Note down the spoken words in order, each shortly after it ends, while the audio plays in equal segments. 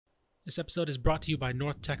This episode is brought to you by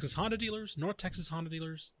North Texas Honda Dealers. North Texas Honda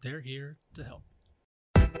Dealers, they're here to help.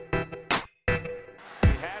 He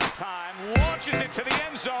has time, launches it to the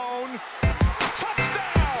end zone.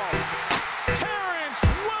 Touchdown! Terrence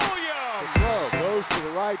Williams! The throw goes to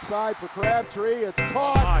the right side for Crabtree. It's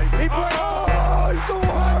caught. He he's going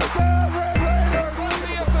hard down, Red Raiders! What's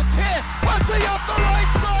he up the 10? What's he up the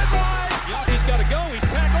right sideline? Yep, he's got to go. He's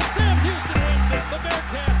tackled. Sam Houston wins it. The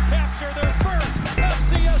Bearcats capture their first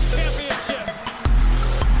FCS championship.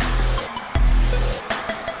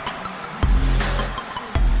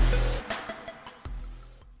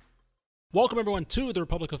 Welcome, everyone, to the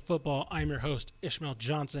Republic of Football. I'm your host, Ishmael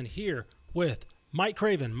Johnson, here with Mike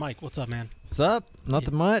Craven. Mike, what's up, man? What's up?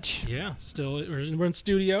 Nothing much. Yeah, still we're in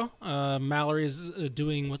studio. Mallory's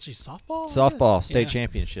doing, what's she, softball? Softball state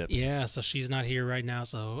championships. Yeah, so she's not here right now.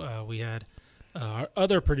 So we had our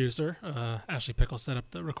other producer, Ashley Pickle, set up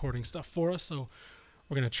the recording stuff for us. So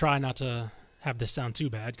we're gonna try not to have this sound too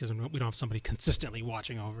bad because we don't have somebody consistently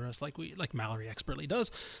watching over us like Mallory expertly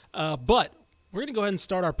does. But we're gonna go ahead and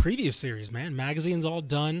start our preview series, man. Magazine's all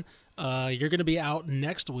done. You're going to be out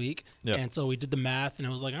next week. Yep. And so we did the math, and it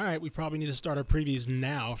was like, all right, we probably need to start our previews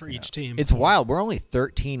now for each team. It's wild. We're only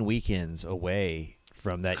 13 weekends away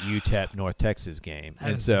from that UTEP North Texas game.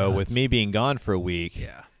 And so nuts. with me being gone for a week,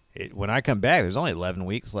 when I come back, there's only 11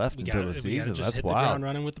 weeks left until the season. Just That's hit wild. The ground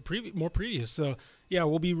running with the more previews. So, yeah,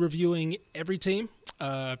 we'll be reviewing every team,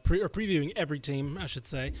 previewing every team, I should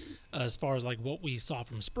say, as far as like what we saw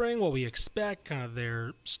from spring, what we expect, kind of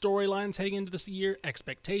their storylines heading into this year,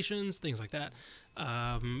 expectations, things like that.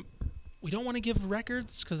 We don't want to give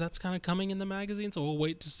records because that's kind of coming in the magazine, so we'll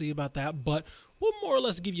wait to see about that. But we'll more or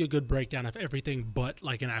less give you a good breakdown of everything but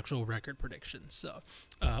like an actual record prediction. So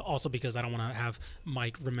also because I don't want to have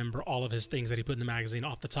Mike remember all of his things that he put in the magazine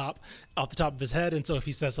off the top of his head. And so if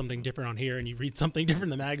he says something different on here and you read something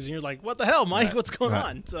different in the magazine, you're like, what the hell, Mike? Right. What's going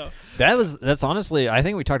on? So that's honestly, I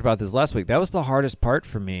think we talked about this last week. That was the hardest part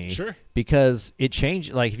for me. Sure. Because it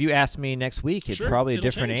changed. Like if you asked me next week, it's probably a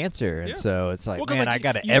different answer. And yeah. so it's like, man, I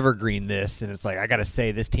got to evergreen this. And it's like, I got to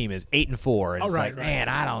say this team is 8-4. And it's like, man,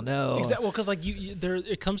 I don't know. Exactly. Well, because like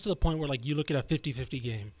it comes to the point where like you look at a 50-50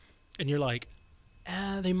 game and you're like,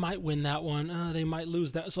 they might win that one. They might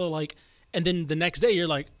lose that. So like, and then the next day you're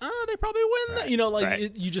like, they probably win that. You know,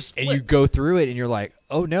 like you just flip. And you go through it and you're like,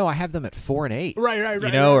 oh no, I have them at 4-8. Right.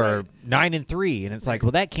 You know, or 9-3, and it's like,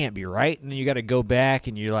 well, that can't be right. And then you got to go back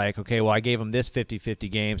and you're like, okay, well, I gave them this 50-50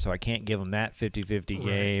 game, so I can't give them that 50-50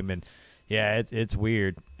 game, and yeah, it's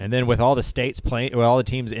weird. And then with all the states playing, all the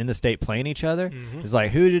teams in the state playing each other, it's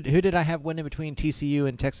like, who did I have winning between TCU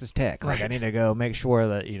and Texas Tech? Like, I need to go make sure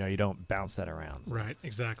that you don't bounce that around. So. Right,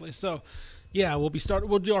 exactly. So, yeah, we'll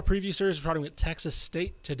do our preview series starting with Texas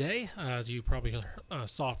State today, as you probably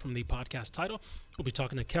saw from the podcast title. We'll be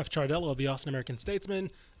talking to Keff Ciardello of the Austin American Statesman,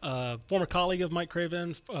 former colleague of Mike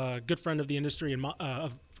Craven, good friend of the industry and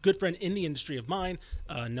good friend in the industry of mine.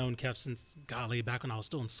 Known Keff since back when I was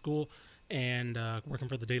still in school. And working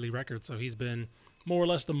for the Daily Record, so he's been more or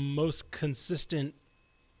less the most consistent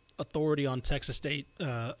authority on Texas State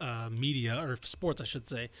media, or sports, I should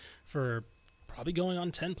say, for probably going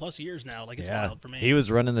on 10-plus years now. Like, it's wild for me. He was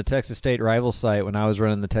running the Texas State rival site when I was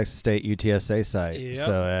running the Texas State UTSA site. Yep.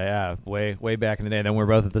 So, way back in the day. And then we're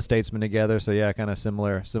both at the Statesman together, so, yeah, kind of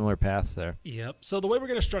similar paths there. Yep. So the way we're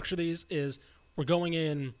going to structure these is we're going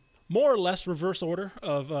in more or less reverse order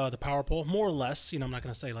of the power poll, more or less. I'm not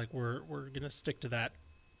going to say like we're going to stick to that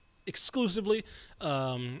exclusively.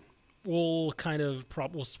 We'll kind of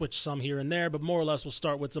we'll switch some here and there, but more or less we'll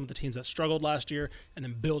start with some of the teams that struggled last year and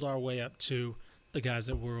then build our way up to the guys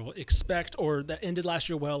that we'll expect or that ended last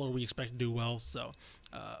year well or we expect to do well. So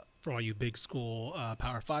for all you big school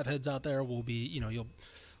Power 5 heads out there, we'll be,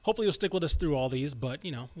 hopefully you'll stick with us through all these, but,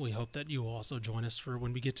 we hope that you will also join us for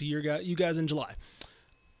when we get to you guys in July.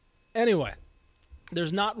 Anyway,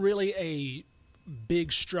 there's not really a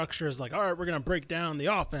big structure. It's like, all right, we're going to break down the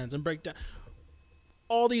offense and break down.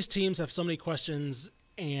 All these teams have so many questions,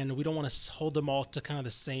 and we don't want to hold them all to kind of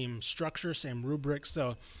the same structure, same rubric.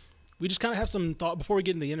 So we just kind of have some thought. Before we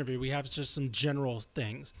get into the interview, we have just some general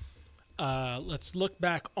things. Let's look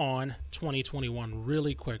back on 2021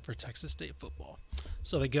 really quick for Texas State football.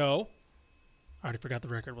 So they go. I already forgot the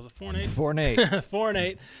record. Was it 4-8?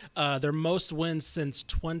 4-8. 4-8. Their most wins since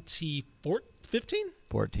 2015?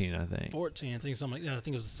 14, I think. 14. I think something like that. I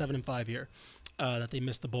think it was a 7-5 year that they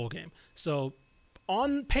missed the bowl game. So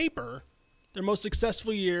on paper, their most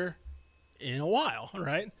successful year in a while,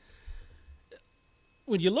 right?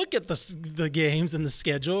 When you look at the games and the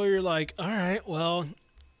schedule, you're like, all right, well,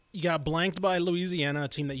 you got blanked by Louisiana, a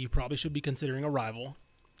team that you probably should be considering a rival.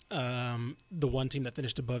 the one team that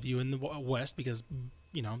finished above you in the West because,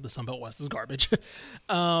 the Sun Belt West is garbage.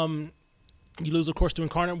 You lose, of course, to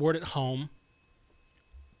Incarnate Word at home,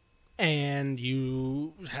 and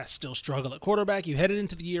you still struggle at quarterback. You headed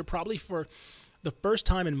into the year probably for the first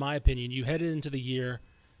time, in my opinion, you headed into the year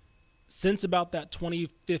since about that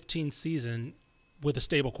 2015 season with a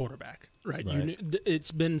stable quarterback, right?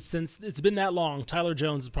 It's been that long. Tyler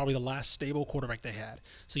Jones is probably the last stable quarterback they had.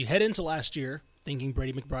 So you head into last year thinking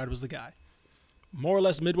Brady McBride was the guy. More or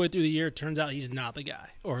less midway through the year, it turns out he's not the guy,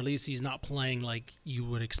 or at least he's not playing like you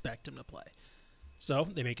would expect him to play. So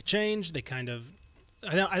they make a change. They kind of,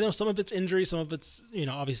 I know some of it's injury, some of it's,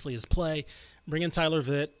 obviously his play. Bring in Tyler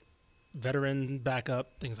Vitt, veteran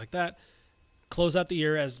backup, things like that. Close out the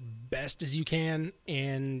year as best as you can,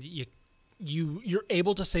 and you're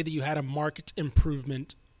able to say that you had a marked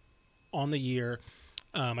improvement on the year.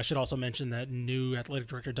 I should also mention that new athletic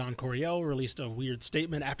director Don Coryell released a weird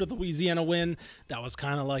statement after the Louisiana win. That was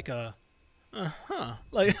kind of like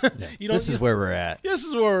this is where we're at. This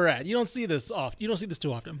is where we're at. You don't see this often. You don't see this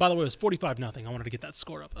too often. By the way, it was 45-0. I wanted to get that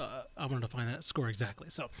score up. I wanted to find that score exactly.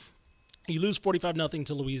 So you lose 45-0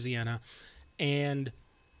 to Louisiana, and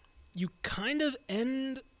you kind of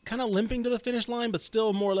end limping to the finish line, but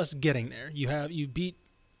still more or less getting there. You beat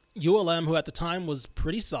ULM, who at the time was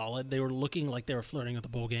pretty solid. They were looking like they were flirting with the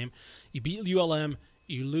bowl game. You beat ULM.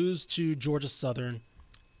 You lose to Georgia Southern,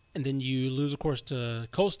 and then you lose, of course, to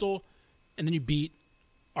Coastal, and then you beat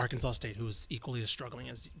Arkansas State, who was equally as struggling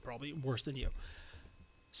as probably worse than you.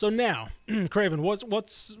 So now, Craven, what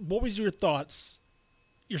was your thoughts?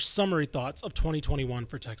 Your summary thoughts of 2021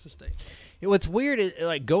 for Texas State? What's weird is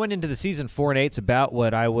going into the season 4-8's about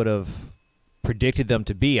what I would have predicted them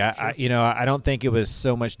to be. I don't think it was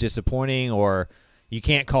so much disappointing, or you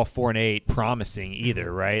can't call 4-8 promising either,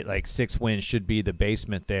 right? Like 6 wins should be the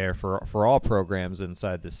basement there for all programs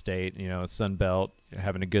inside the state. Sun Belt,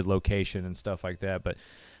 having a good location and stuff like that, but.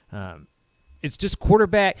 It's just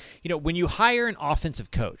quarterback. When you hire an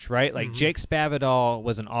offensive coach, right? Like Jake Spavital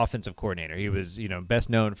was an offensive coordinator. He was,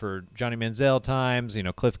 best known for Johnny Manziel times,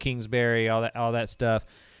 Cliff Kingsbury, all that stuff.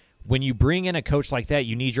 When you bring in a coach like that,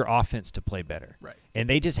 you need your offense to play better. Right. And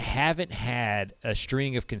they just haven't had a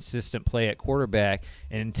string of consistent play at quarterback.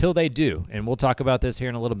 And until they do, and we'll talk about this here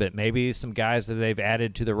in a little bit, maybe some guys that they've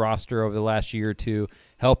added to the roster over the last year or two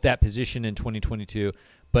help that position in 2022.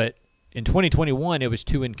 But in 2021, it was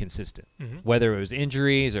too inconsistent. Whether it was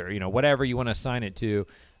injuries or whatever you want to assign it to,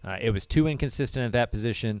 it was too inconsistent at that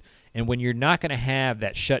position. And when you're not going to have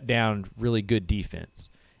that shutdown, really good defense,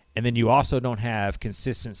 and then you also don't have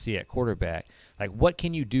consistency at quarterback, like what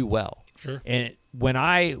can you do well? Sure. And when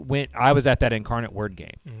I was at that Incarnate Word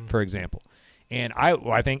game, for example, and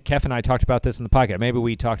I think Keff and I talked about this in the podcast. Maybe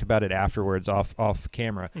we talked about it afterwards off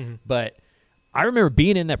camera, but. I remember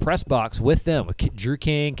being in that press box with them, with Drew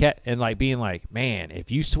King, and being like, man, if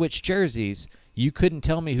you switch jerseys, you couldn't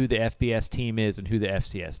tell me who the FBS team is and who the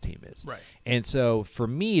FCS team is. Right. And so for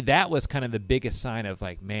me, that was kind of the biggest sign of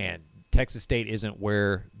man, Texas State isn't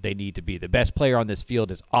where they need to be. The best player on this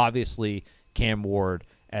field is obviously Cam Ward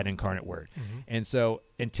at Incarnate Word. And so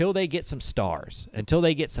until they get some stars, until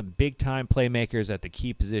they get some big-time playmakers at the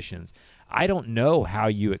key positions, I don't know how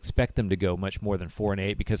you expect them to go much more than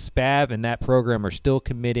 4-8 because Spav and that program are still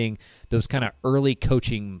committing those kind of early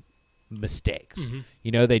coaching mistakes.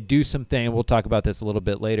 They do something. We'll talk about this a little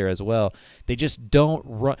bit later as well. They just don't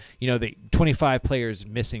run. The 25 players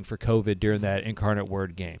missing for COVID during that Incarnate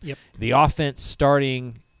Word game. Yep. The offense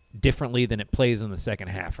starting differently than it plays in the second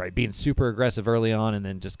half, right? Being super aggressive early on and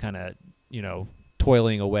then just kind of,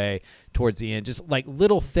 toiling away towards the end. Just like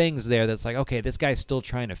little things there that's like, okay, this guy's still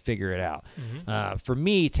trying to figure it out. For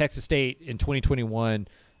me, Texas State in 2021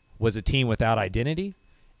 was a team without identity,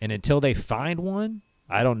 and until they find one,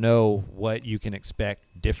 I don't know what you can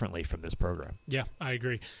expect differently from this program. Yeah, I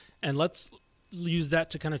agree. And let's use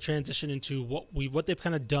that to kind of transition into what they've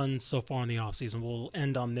kind of done so far in the offseason. We'll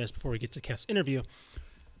end on this before we get to Keff's interview.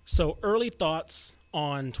 So early thoughts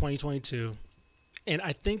on 2022, and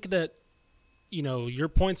I think that your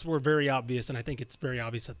points were very obvious, and I think it's very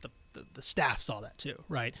obvious that the staff saw that too,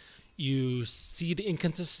 right? You see the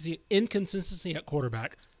inconsistency at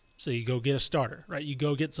quarterback, so you go get a starter, right? You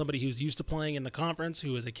go get somebody who's used to playing in the conference,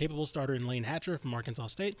 who is a capable starter in Lane Hatcher from Arkansas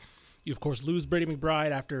State. You, of course, lose Brady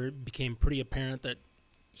McBride after it became pretty apparent that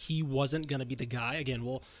he wasn't going to be the guy. Again,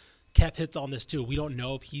 Keff hits on this too. We don't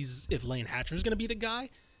know if Lane Hatcher is going to be the guy.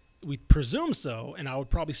 We presume so, and I would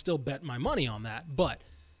probably still bet my money on that. But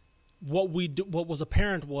what was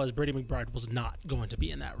apparent was Brady McBride was not going to be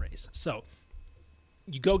in that race. So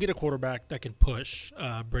you go get a quarterback that can push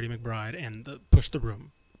Brady McBride and push the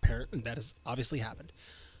room. That has obviously happened.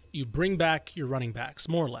 You bring back your running backs,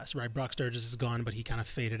 more or less, right? Brock Sturgis is gone, but he kind of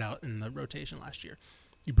faded out in the rotation last year.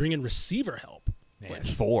 You bring in receiver help. Man,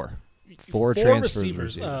 four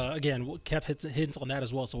receivers. Again, Keff hints on that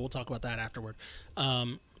as well, so we'll talk about that afterward.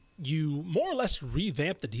 You more or less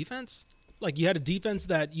revamped the defense. Like, you had a defense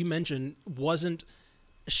that you mentioned wasn't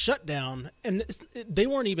shut down, and they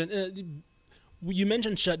weren't even you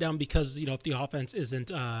mentioned shut down because, if the offense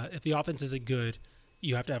isn't good,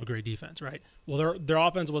 you have to have a great defense, right? Well, their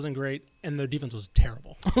offense wasn't great, and their defense was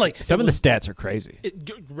terrible. Like, some of the stats are crazy.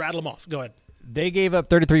 Rattle them off. Go ahead. They gave up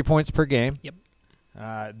 33 points per game. Yep.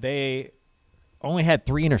 They only had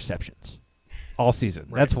 3 interceptions all season.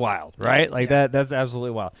 Right. That's wild, right? Like that's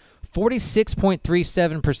absolutely wild.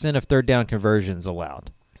 46.37% of third down conversions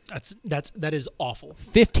allowed. That is awful.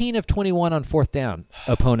 15 of 21 on fourth down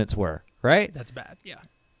opponents were, right? That's bad. Yeah.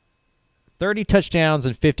 30 touchdowns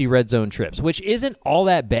and 50 red zone trips, which isn't all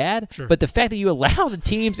that bad. Sure. But the fact that you allow the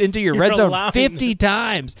teams into your red zone 50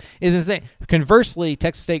 times is insane. Conversely,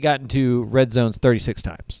 Texas State got into red zones 36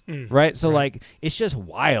 times, right? So, it's just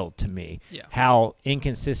wild to me how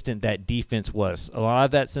inconsistent that defense was. A lot of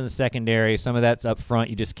that's in the secondary. Some of that's up front.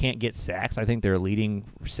 You just can't get sacks. I think their leading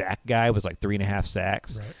sack guy was like 3.5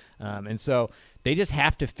 sacks. Right. And so they just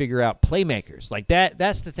have to figure out playmakers. Like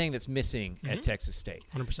that's the thing that's missing at Texas State.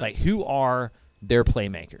 100%. Like, who are their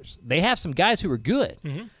playmakers? They have some guys who are good,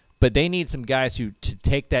 but they need some guys to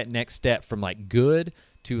take that next step from like good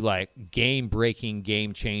to like game-breaking,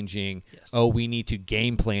 game-changing. Yes. Oh, we need to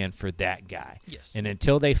game plan for that guy. Yes. And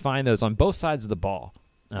until they find those on both sides of the ball,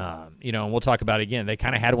 and we'll talk about it again. They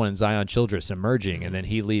kind of had one in Zion Childress emerging, and then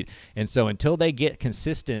he lead. And so until they get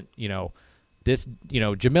consistent,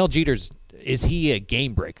 Jamel Jeter's. Is he a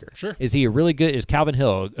game breaker? Sure. Is he is Calvin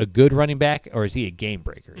Hill a good running back, or is he a game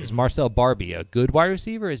breaker? Is Marcel Barbie a good wide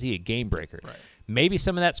receiver, or is he a game breaker? Right. Maybe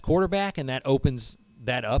some of that's quarterback, and that opens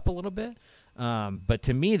that up a little bit. But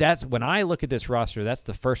to me, that's when I look at this roster, that's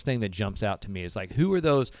the first thing that jumps out to me is like, who are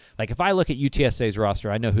those? Like, if I look at UTSA's roster,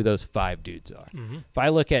 I know who those 5 dudes are. If I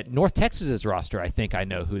look at North Texas's roster, I think I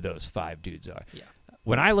know who those 5 dudes are. Yeah.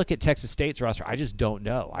 When I look at Texas State's roster, I just don't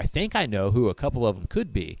know. I think I know who a couple of them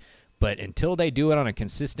could be. But until they do it on a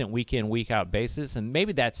consistent week-in, week-out basis, and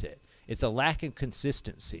maybe that's it. It's a lack of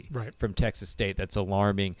consistency from Texas State that's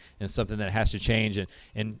alarming and something that has to change.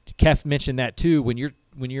 And Keff mentioned that too. When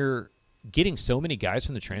you're getting so many guys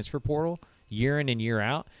from the transfer portal year in and year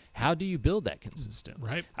out, how do you build that consistent?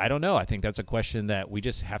 Right. I don't know. I think that's a question that we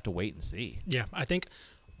just have to wait and see. Yeah, I think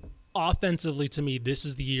offensively, to me, this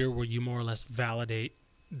is the year where you more or less validate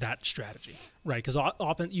that strategy, right? Because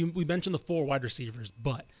we mentioned the 4 wide receivers,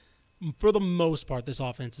 but for the most part, this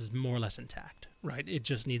offense is more or less intact, right? It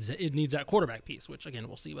just needs that quarterback piece, which again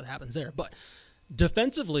we'll see what happens there. But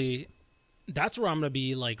defensively, that's where I'm going to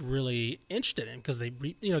be like really interested in because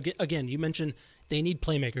again, you mentioned they need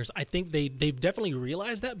playmakers. I think they've definitely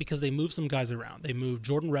realized that because they moved some guys around. They moved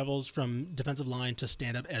Jordan Revels from defensive line to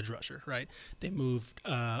stand-up edge rusher, right? They moved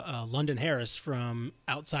London Harris from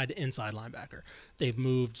outside to inside linebacker. They've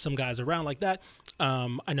moved some guys around like that.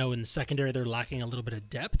 I know in the secondary they're lacking a little bit of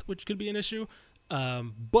depth, which could be an issue.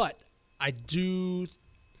 But I do.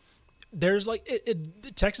 There's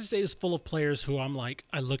Texas State is full of players who I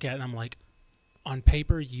look at and I'm like, on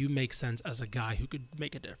paper, you make sense as a guy who could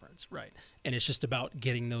make a difference, right? And it's just about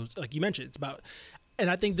getting those, like you mentioned, it's about, and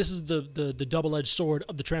I think this is the double-edged sword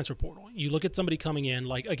of the transfer portal. You look at somebody coming in,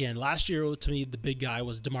 like, again, last year, to me, the big guy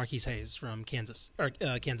was DeMarquise Hayes from Kansas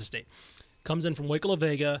State. Comes in from Waco La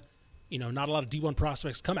Vega, not a lot of D1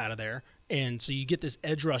 prospects come out of there, and so you get this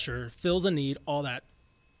edge rusher, fills a need, all that,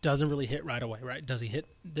 doesn't really hit right away, right? Does he hit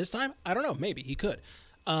this time? I don't know, maybe, he could.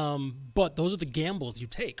 But those are the gambles you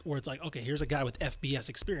take where it's like, okay, here's a guy with FBS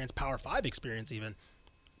experience, Power 5 experience even.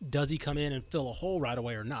 Does he come in and fill a hole right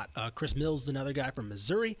away or not? Chris Mills is another guy from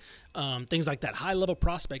Missouri. Things like that, high-level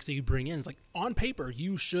prospects that you bring in. It's like, on paper,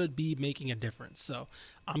 you should be making a difference. So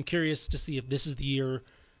I'm curious to see if this is the year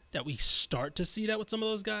that we start to see that with some of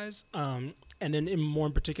those guys. And then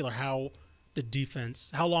in particular, how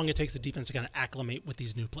long it takes the defense to kind of acclimate with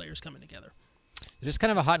these new players coming together. They're just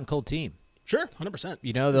kind of a hot and cold team. Sure,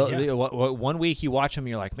 100%. One week you watch him,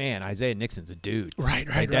 you're like, man, Isaiah Nixon's a dude. Right.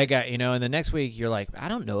 That guy, and the next week you're like, I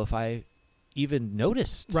don't know if I even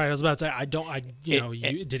noticed. Right, I was about to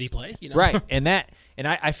say, did he play? Right, and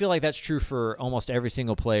I feel like that's true for almost every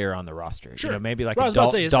single player on the roster. Sure. Maybe like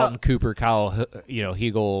Dalton Cooper, Kyle,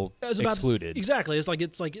 Hegel excluded. Exactly. It's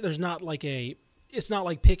like there's not like it's not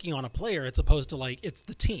like picking on a player. It's opposed to like it's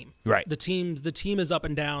the team. Right. The team is up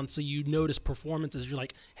and down, so you notice performances. You're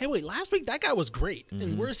like, hey, wait, last week that guy was great,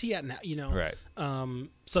 and where's he at now? Right.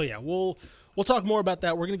 So yeah, we'll we'll talk more about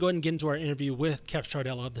that. We're going to go ahead and get into our interview with Keff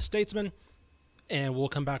Ciardello of The Statesman, and we'll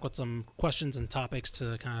come back with some questions and topics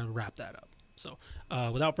to kind of wrap that up. So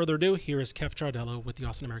without further ado, here is Keff Ciardello with the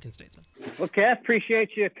Austin American Statesman. Well, Keff, appreciate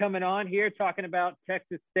you coming on here talking about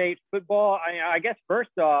Texas State football. I guess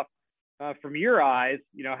first off, from your eyes,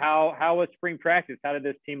 how was spring practice? How did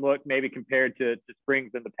this team look maybe compared to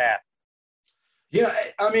springs in the past? Yeah,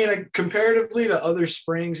 I mean, comparatively to other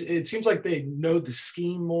springs, it seems like they know the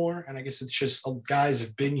scheme more. And I guess it's just guys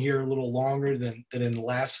have been here a little longer than in the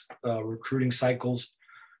last recruiting cycles.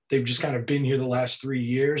 They've just kind of been here the last 3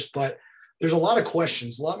 years. But there's a lot of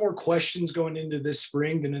questions, a lot more questions going into this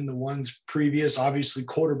spring than in the ones previous. Obviously,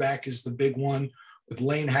 quarterback is the big one with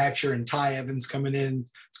Lane Hatcher and Ty Evans coming in.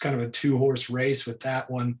 It's kind of a 2-horse race with that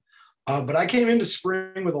one. But I came into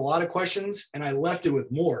spring with a lot of questions, and I left it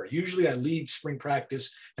with more. Usually I leave spring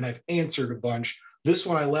practice, and I've answered a bunch. This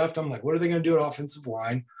one I left, I'm like, what are they going to do at offensive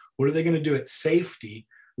line? What are they going to do at safety?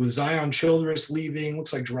 With Zion Childress leaving,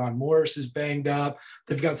 looks like Jerron Morris is banged up.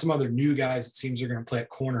 They've got some other new guys it seems they're going to play at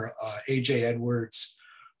corner, A.J. Edwards,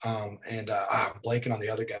 I'm blanking on the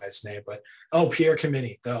other guy's name. But, Pierre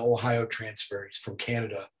Kamini, the Ohio transfer. He's from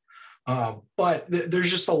Canada. But there's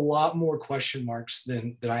just a lot more question marks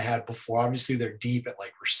than I had before. Obviously, they're deep at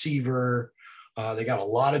like receiver. They got a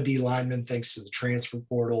lot of D linemen thanks to the transfer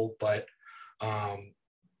portal, but a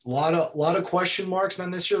lot of question marks, not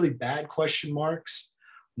necessarily bad question marks,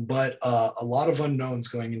 but a lot of unknowns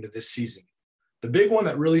going into this season. The big one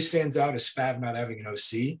that really stands out is Spav not having an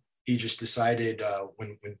OC. He just decided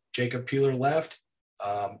when Jacob Peeler left,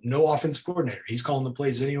 no offensive coordinator. He's calling the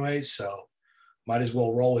plays anyway, so might as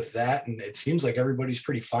well roll with that. And it seems like everybody's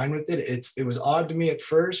pretty fine with it. It was odd to me at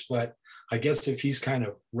first, but I guess if he's kind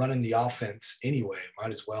of running the offense anyway,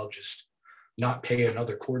 might as well just not pay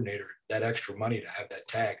another coordinator that extra money to have that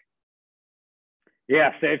tag.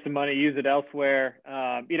 Yeah, save some money, use it elsewhere.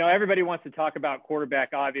 Everybody wants to talk about quarterback,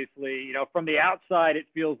 obviously. From the outside, it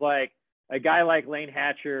feels like a guy like Lane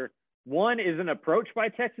Hatcher, one, isn't approached by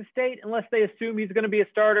Texas State unless they assume he's going to be a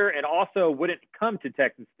starter, and also wouldn't come to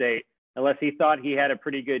Texas State unless he thought he had a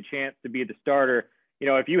pretty good chance to be the starter.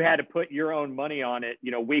 If you had to put your own money on it,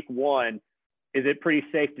 week one, is it pretty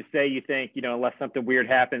safe to say you think, unless something weird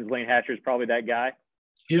happens, Lane Hatcher is probably that guy?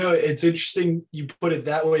 It's interesting you put it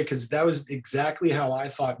that way, because that was exactly how I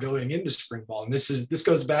thought going into spring ball. And this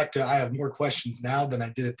goes back to, I have more questions now than I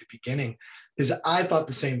did at the beginning, is I thought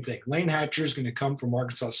the same thing. Lane Hatcher is going to come from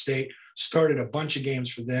Arkansas State, started a bunch of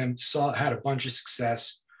games for them, had a bunch of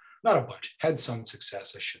success. Not a bunch, had some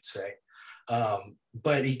success, I should say.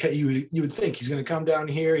 But you would think he's going to come down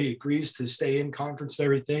here. He agrees to stay in conference and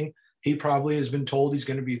everything. He probably has been told he's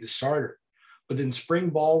going to be the starter. But then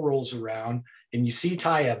spring ball rolls around, and you see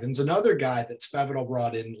Ty Evans, another guy that Spavital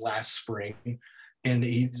brought in last spring, and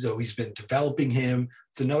he's been developing him.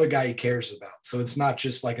 It's another guy he cares about. So it's not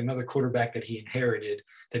just like another quarterback that he inherited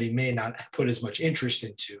that he may not put as much interest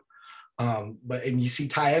into. But you see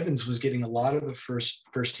Ty Evans was getting a lot of the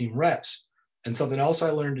first team reps. And something else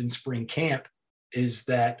I learned in spring camp is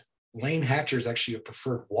that Lane Hatcher is actually a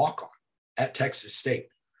preferred walk-on at Texas State.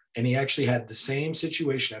 And he actually had the same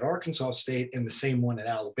situation at Arkansas State and the same one at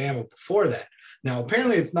Alabama before that. Now,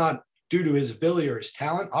 apparently it's not due to his ability or his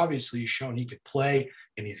talent. Obviously, he's shown he could play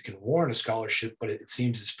and he can warrant a scholarship, but it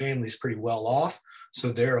seems his family is pretty well off.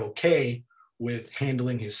 So they're okay with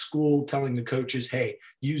handling his school, telling the coaches, hey,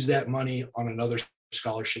 use that money on another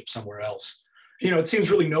scholarship somewhere else. It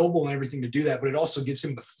seems really noble and everything to do that, but it also gives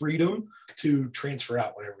him the freedom to transfer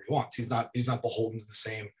out whatever he wants. He's not beholden to the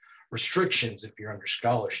same restrictions if you're under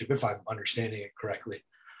scholarship, if I'm understanding it correctly.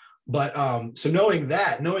 But so knowing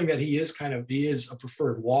that he is a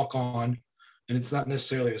preferred walk-on, and it's not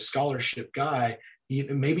necessarily a scholarship guy,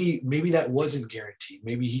 maybe that wasn't guaranteed.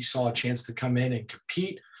 Maybe he saw a chance to come in and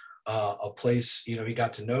compete a place. He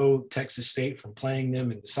got to know Texas State from playing them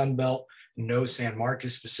in the Sun Belt. Know San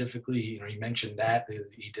Marcos specifically. He mentioned that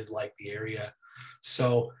he did like the area.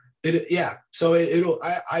 So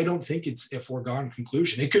I don't think it's a foregone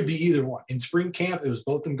conclusion. It could be either one. In spring camp, it was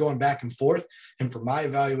both of them going back and forth. And for my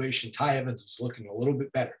evaluation, Ty Evans was looking a little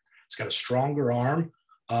bit better. He's got a stronger arm.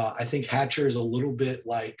 I think Hatcher is a little bit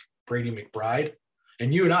like Brady McBride.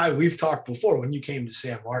 And you and I, we've talked before when you came to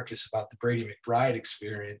San Marcos about the Brady McBride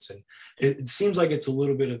experience. And it seems like it's a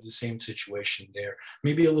little bit of the same situation there.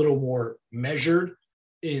 Maybe a little more measured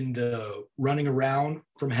in the running around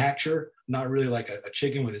from Hatcher, not really like a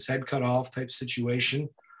chicken with his head cut off type situation,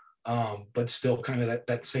 but still kind of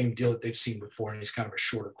that same deal that they've seen before. And he's kind of a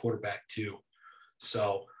shorter quarterback too.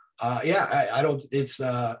 So I don't, it's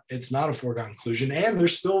not a foregone conclusion, and they're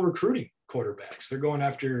still recruiting quarterbacks. They're going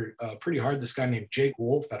after pretty hard. This guy named Jake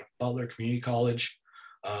Wolf out of Butler Community College.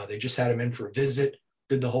 They just had him in for a visit,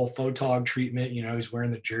 did the whole photog treatment. You know, he's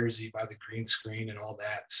wearing the jersey by the green screen and all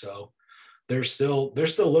that. So they're still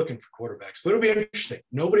looking for quarterbacks, but it'll be interesting.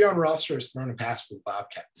 Nobody on roster has thrown a pass for the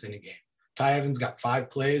Bobcats in a game. Ty Evans got 5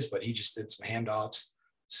 plays, but he just did some handoffs.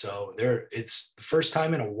 So it's the first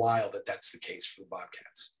time in a while that's the case for the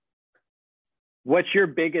Bobcats. What's your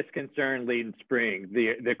biggest concern leading spring,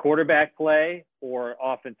 the quarterback play or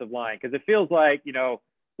offensive line? Because it feels like, you know,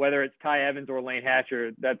 whether it's Ty Evans or Lane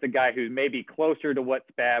Hatcher, that's a guy who's maybe closer to what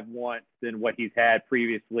Spav wants than what he's had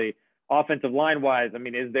previously. Offensive line wise, I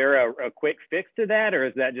mean, is there a quick fix to that, or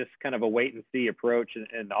is that just kind of a wait and see approach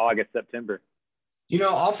in August, September? You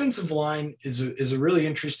know, offensive line is a really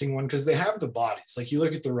interesting one because they have the bodies. Like, you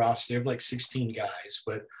look at the roster, they have like 16 guys,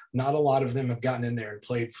 but not a lot of them have gotten in there and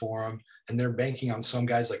played for them. And they're banking on some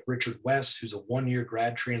guys like Richard West, who's a 1-year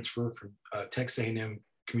grad transfer from Texas A&M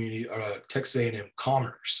Texas A&M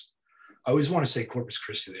Commerce. I always want to say Corpus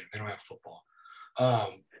Christi there. They don't have football.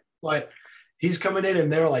 But he's coming in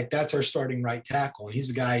and they're like, that's our starting right tackle. And he's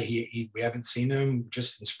a guy, we haven't seen him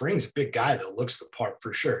just in spring. He's a big guy that looks the part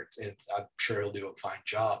for sure. And I'm sure he'll do a fine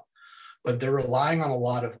job. But they're relying on a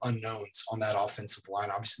lot of unknowns on that offensive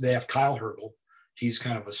line. Obviously, they have Kyle Hergel. He's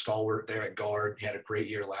kind of a stalwart there at guard. He had a great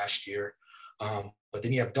year last year. But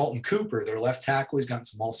then you have Dalton Cooper, their left tackle. He's gotten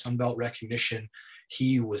some all Sun Belt recognition.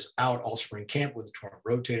 He was out all spring camp with a torn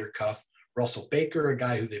rotator cuff. Russell Baker, a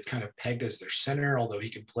guy who they've kind of pegged as their center, although he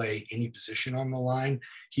can play any position on the line.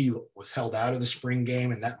 He was held out of the spring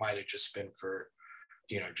game, and that might have just been for,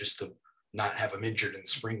 you know, just to not have him injured in the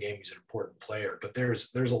spring game. He's an important player. But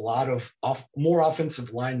there's a lot of more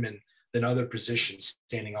offensive linemen than other positions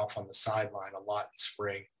standing off on the sideline a lot in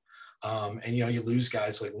spring. And, you know, you lose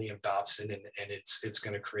guys like Liam Dobson, and it's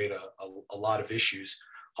going to create a lot of issues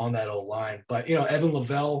on that O-line. But, you know, Evan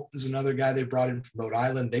Lavelle is another guy they brought in from Rhode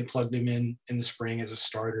Island. They plugged him in the spring as a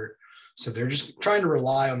starter. So they're just trying to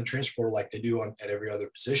rely on the transfer portal like they do at every other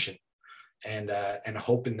position, and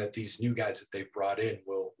hoping that these new guys that they've brought in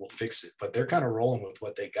will fix it. But they're kind of rolling with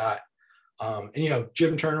what they got. And, you know,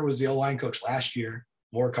 Jim Turner was the O-line coach last year.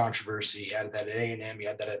 More controversy. He had that at A&M. He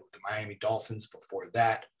had that at the Miami Dolphins before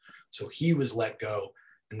that. So he was let go,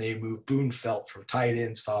 and they moved Boone Felt from tight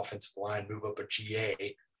ends to offensive line, move up a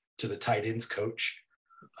GA to the tight ends coach.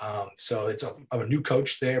 So it's a new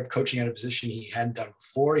coach there, coaching at a position he hadn't done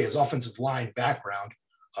before. He has offensive line background.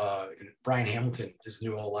 Brian Hamilton is the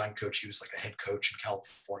new O-line coach. He was like a head coach in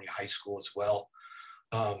California high school as well.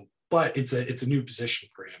 But it's a new position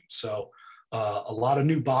for him. So a lot of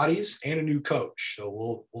new bodies and a new coach. So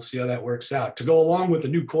we'll see how that works out to go along with the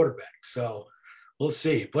new quarterback. So we'll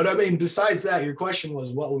see. But I mean, besides that, your question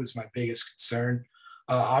was, what was my biggest concern?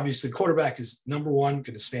 Obviously, quarterback is number one,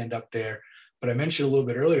 going to stand up there. But I mentioned a little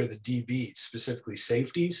bit earlier the DBs, specifically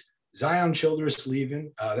safeties. Zion Childress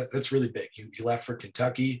leaving, that's really big. He left for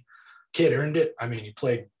Kentucky. Kid earned it. I mean, he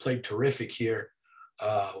played terrific here.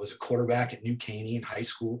 Was a quarterback at New Caney in high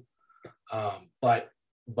school. But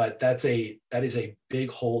that is a big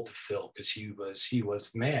hole to fill because he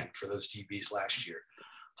was the man for those DBs last year.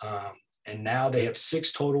 And now they have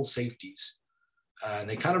 6 total safeties. And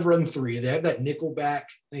they kind of run 3. They have that nickel back.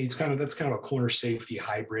 That's kind of a corner safety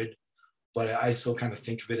hybrid, but I still kind of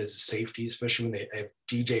think of it as a safety, especially when they have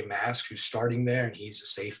DJ Mask, who's starting there, and he's a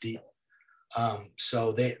safety.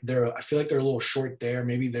 So I feel like they're a little short there.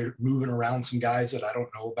 Maybe they're moving around some guys that I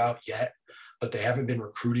don't know about yet, but they haven't been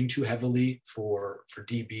recruiting too heavily for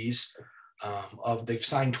DBs. They've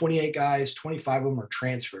signed 28 guys, 25 of them are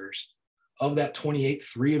transfers. Of that 28,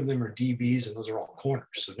 3 of them are DBs, and those are all corners.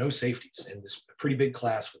 So no safeties in this pretty big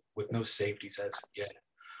class with no safeties as of yet.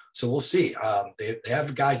 So we'll see. They have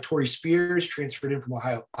a guy, Torrey Spears, transferred in from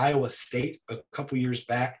Iowa State a couple years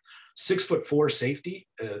back. 6'4" safety.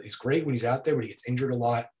 He's great when he's out there, but he gets injured a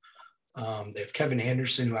lot. They have Kevin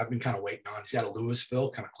Anderson, who I've been kind of waiting on. He's out of Louisville,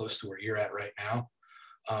 kind of close to where you're at right now.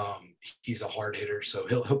 He's a hard hitter, so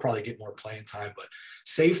he'll probably get more playing time. But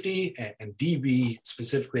safety and DB,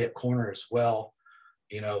 specifically at corner as well,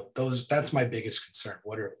 you know, that's my biggest concern.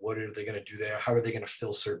 What are they going to do there? How are they going to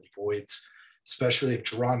fill certain voids? Especially if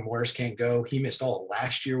Jerron Morris can't go. He missed all of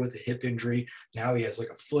last year with a hip injury. Now he has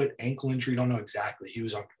like a foot, ankle injury. Don't know exactly. He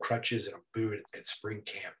was on crutches and a boot at spring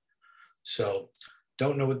camp. So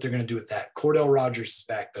don't know what they're going to do with that. Cordell Rogers is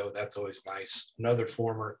back, though. That's always nice. Another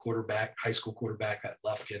former quarterback, high school quarterback at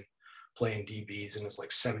Lufkin, playing DBs in his like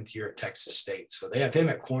 7th year at Texas State. So they have him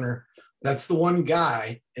at corner. That's the one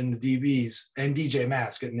guy in the DBs, and DJ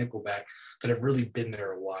Mask at nickelback, that have really been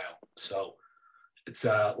there a while. So it's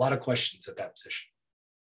a lot of questions at that position.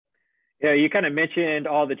 Yeah, you kind of mentioned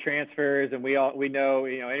all the transfers, and we know,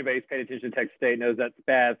 anybody who's paid attention to Texas State knows that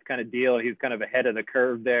Spaz kind of deal. He's kind of ahead of the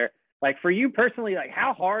curve there. Like, for you personally, like,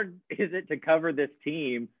 how hard is it to cover this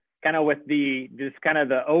team kind of with the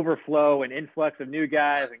overflow and influx of new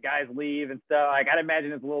guys and guys leave and stuff? Like, I'd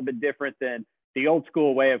imagine it's a little bit different than the old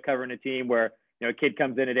school way of covering a team where, a kid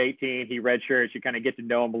comes in at 18, he redshirts, you kind of get to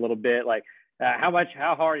know him a little bit. Like, how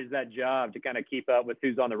hard is that job to kind of keep up with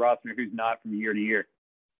who's on the roster and who's not from year to year?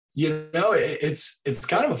 It's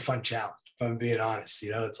kind of a fun challenge, if I'm being honest.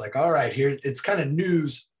 It's like, all right, here, it's kind of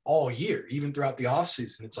news all year, even throughout the off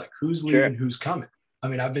season. It's like, who's leaving, Who's coming. I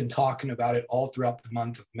mean, I've been talking about it all throughout the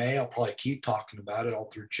month of May. I'll probably keep talking about it all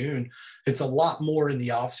through June. It's a lot more in the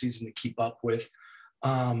off season to keep up with.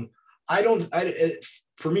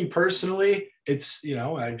 For me personally, it's,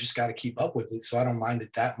 I just got to keep up with it. So I don't mind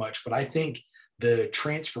it that much, but I think the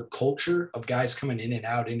transfer culture of guys coming in and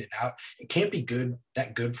out, it can't be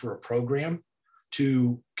that good for a program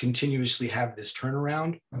to continuously have this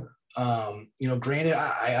turnaround. Granted,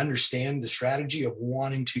 I understand the strategy of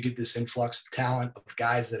wanting to get this influx of talent of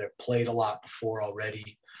guys that have played a lot before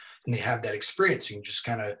already, and they have that experience. You can just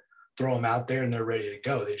kind of throw them out there and they're ready to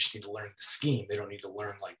go. They just need to learn the scheme. They don't need to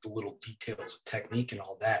learn like the little details of technique and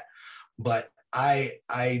all that. But I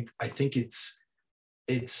think it's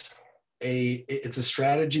a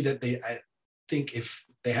strategy that I think if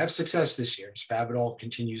they have success this year, Spavital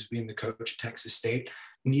continues being the coach at Texas State,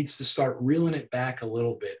 needs to start reeling it back a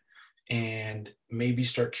little bit and maybe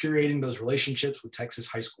start curating those relationships with Texas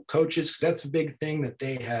high school coaches, because that's a big thing that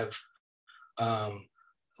they have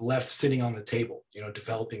left sitting on the table,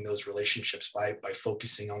 developing those relationships by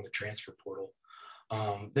focusing on the transfer portal.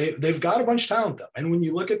 They've got a bunch of talent though. And when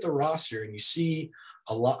you look at the roster and you see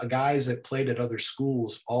a lot of guys that played at other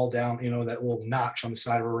schools all down, that little notch on the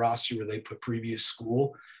side of a roster where they put previous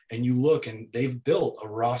school, and you look and they've built a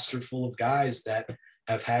roster full of guys that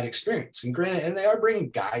have had experience. And granted, and they are bringing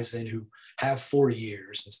guys in who have 4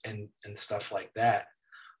 years and stuff like that.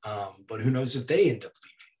 But who knows if they end up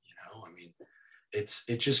leaving, I mean,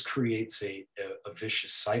 it just creates a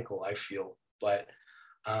vicious cycle, I feel. But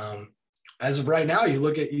as of right now, you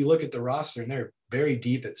look at the roster and they're very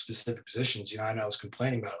deep at specific positions. I know I was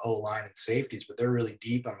complaining about O-line and safeties, but they're really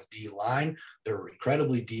deep on the D line. They're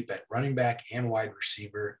incredibly deep at running back and wide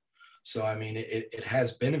receiver. So, I mean, it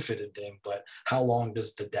has benefited them, but how long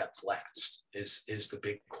does the depth last is the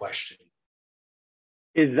big question.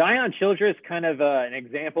 Is Zion Childress kind of an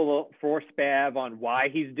example for Spav on why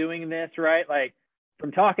he's doing this, right? Like,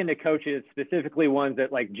 from talking to coaches, specifically ones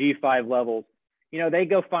at like G5 levels, they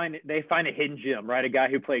find a hidden gem, right? A guy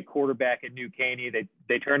who played quarterback at New Caney.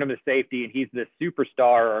 They turn him to safety, and he's the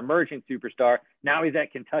superstar or emerging superstar. Now he's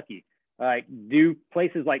at Kentucky. Do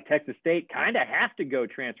places like Texas State kind of have to go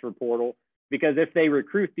transfer portal? Because if they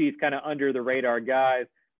recruit these kind of under the radar guys,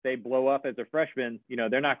 they blow up as a freshman,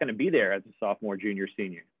 they're not going to be there as a sophomore, junior,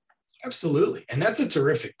 senior. Absolutely. And that's a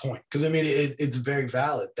terrific point. Because I mean, it's very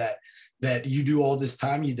valid that you do all this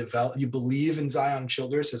time, you believe in Zion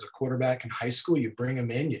Childress as a quarterback in high school, you bring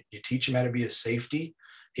him in, you teach him how to be a safety.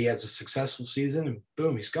 He has a successful season and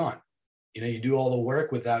boom, he's gone. You do all the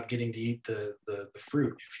work without getting to eat the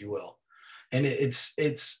fruit, if you will. And it's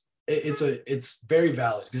very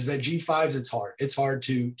valid, because at G5s, it's hard. It's hard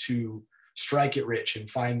to strike it rich and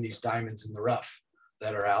find these diamonds in the rough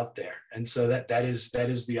that are out there. And so that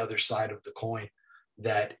is the other side of the coin,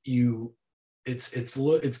 that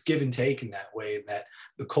it's give and take in that way, that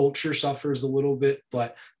the culture suffers a little bit,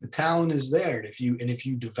 but the talent is there. And if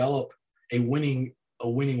you develop a winning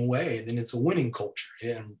way, then it's a winning culture.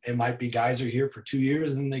 And it might be guys are here for 2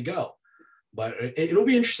 years and then they go. But it'll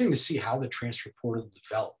be interesting to see how the transfer portal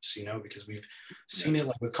develops, because we've seen it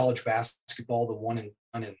like with college basketball, the one and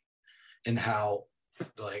done, and how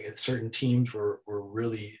like certain teams were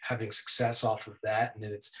really having success off of that. And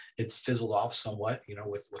then it's fizzled off somewhat,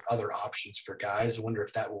 with other options for guys. I wonder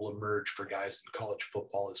if that will emerge for guys in college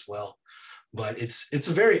football as well. But it's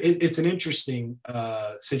an interesting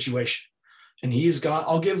situation. And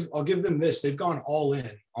I'll give them this. They've gone all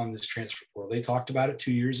in on this transfer portal. They talked about it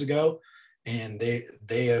 2 years ago, and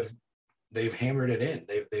they've hammered it in.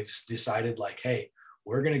 They've decided like, hey,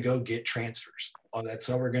 we're going to go get transfers. Oh, that's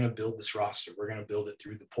how we're going to build this roster. We're going to build it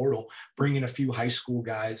through the portal, bring in a few high school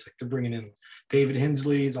guys. Like they're bringing in David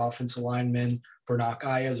Hensley's offensive lineman. Bernak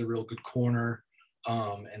Aya is a real good corner.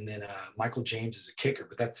 And then Michael James is a kicker,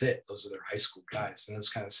 but that's it. Those are their high school guys. And that's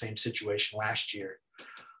kind of the same situation last year.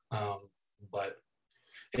 But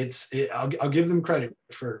I'll give them credit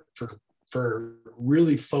for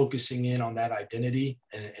really focusing in on that identity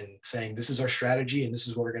and saying, this is our strategy and this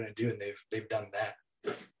is what we're going to do. And they've done that.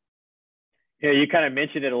 Yeah, you kind of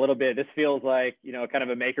mentioned it a little bit. This feels like, kind of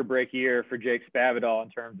a make or break year for Jake Spavital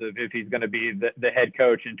in terms of if he's going to be the head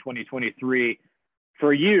coach in 2023.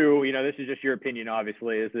 For you, this is just your opinion,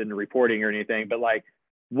 obviously, this isn't reporting or anything, but like,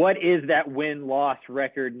 what is that win-loss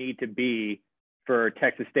record need to be for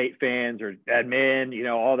Texas State fans or admin,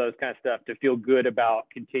 all those kind of stuff to feel good about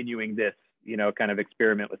continuing this, kind of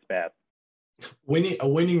experiment with Spav? A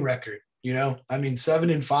winning record,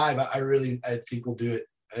 7-5, I think we'll do it.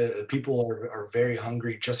 People are very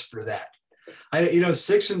hungry just for that.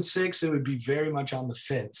 6-6, it would be very much on the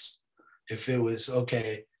fence if it was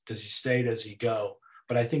okay. Does he stay? Does he go?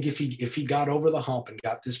 But I think if he got over the hump and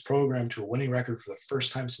got this program to a winning record for the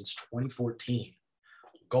first time since 2014,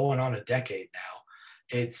 going on a decade now,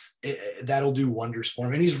 that'll do wonders for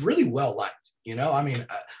him. And he's really well liked.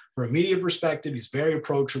 From a media perspective, he's very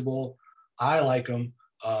approachable. I like him.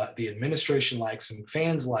 The administration likes him,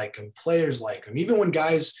 fans like him, players like him. Even when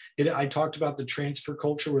guys, I talked about the transfer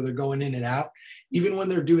culture where they're going in and out. Even when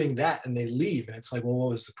they're doing that and they leave, and it's like, well, what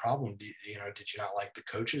was the problem? Did you not like the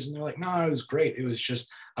coaches? And they're like, no, it was great. It was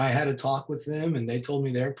just I had a talk with them, and they told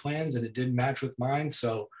me their plans, and it didn't match with mine,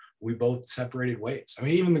 so we both separated ways.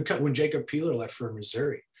 Even when Jacob Peeler left for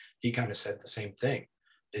Missouri, he kind of said the same thing.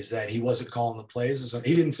 Is that he wasn't calling the plays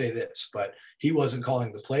he didn't say this, but he wasn't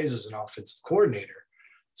calling the plays as an offensive coordinator.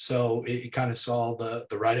 So it kind of saw the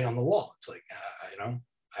writing on the wall. It's like, I'm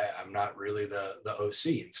not really the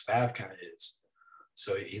OC, and Spav kind of is.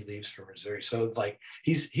 So he leaves for Missouri. So it's like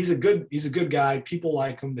he's a good guy. People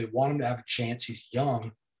like him. They want him to have a chance. He's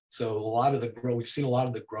young. So we've seen a lot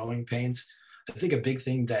of the growing pains. I think a big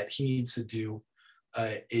thing that he needs to do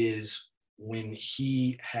is when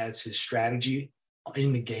he has his strategy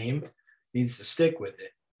in the game, needs to stick with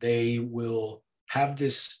it. They will have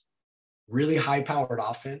this really high-powered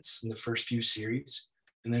offense in the first few series,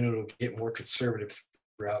 and then it'll get more conservative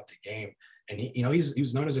throughout the game. And he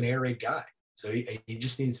was known as an air raid guy, so he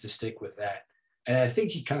just needs to stick with that. And I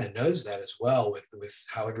think he kind of knows that as well with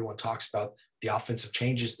how everyone talks about the offensive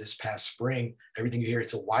changes this past spring. Everything you hear,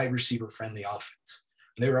 it's a wide receiver-friendly offense.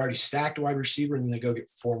 And they were already stacked wide receiver, and then they go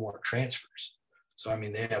get 4 more transfers. So,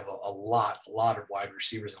 they have a lot of wide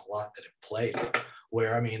receivers and a lot that have played.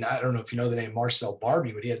 Where, I don't know if you know the name Marcel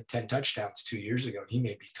Barbie, but he had 10 touchdowns 2 years ago, and he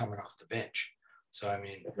may be coming off the bench. So,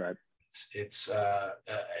 right.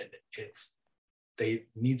 They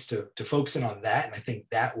needs to focus in on that, and I think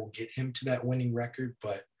that will get him to that winning record.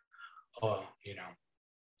 But,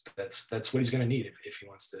 that's what he's going to need if he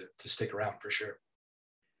wants to stick around for sure.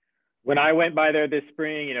 When I went by there this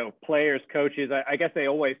spring, players, coaches, I guess they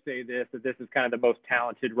always say that this is kind of the most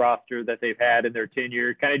talented roster that they've had in their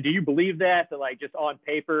tenure. Kind of, do you believe that like just on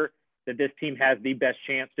paper that this team has the best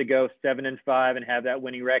chance to go 7-5 and have that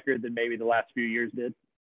winning record than maybe the last few years did?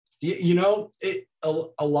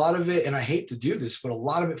 A lot of it, and I hate to do this, but a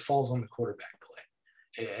lot of it falls on the quarterback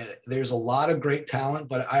play. There's a lot of great talent,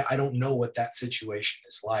 but I don't know what that situation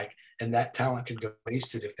is like. And that talent could go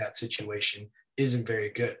wasted if that situation isn't very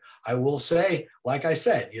good. I will say, like I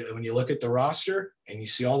said, when you look at the roster and you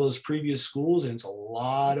see all those previous schools, and it's a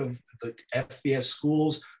lot of the FBS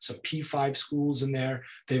schools, some P5 schools in there,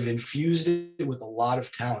 they've infused it with a lot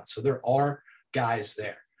of talent. So there are guys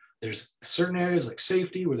there. There's certain areas like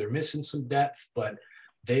safety where they're missing some depth, but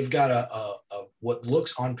they've got a what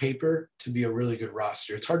looks on paper to be a really good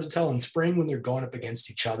roster. It's hard to tell in spring when they're going up against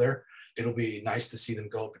each other. It'll be nice to see them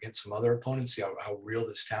go up against some other opponents, see how real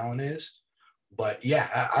this talent is. But yeah,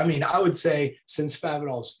 I would say since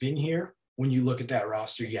Spavital's been here, when you look at that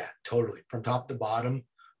roster, yeah, totally. From top to bottom,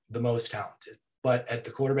 the most talented. But at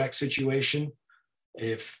the quarterback situation,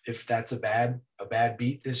 if that's a bad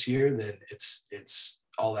beat this year, then it's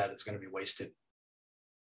all that is going to be wasted.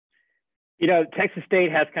 Texas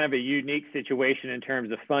State has kind of a unique situation in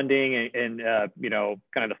terms of funding and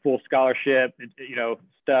kind of the full scholarship,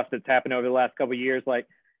 stuff that's happened over the last couple of years. Like,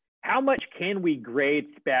 how much can we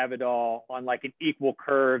grade Spavital on like an equal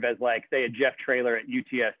curve as like, say, a Jeff Traylor at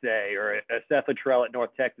UTSA or a Seth Luttrell at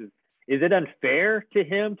North Texas? Is it unfair to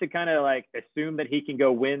him to kind of like assume that he can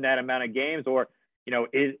go win that amount of games? Or, do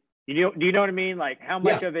you know what I mean? Like, how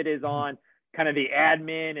much of it is on kind of the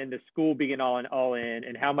admin and the school being all in,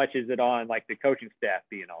 and how much is it on like the coaching staff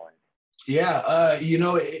being all in? Yeah.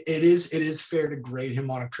 It is fair to grade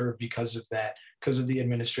him on a curve because of that, because of the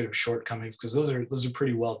administrative shortcomings, because those are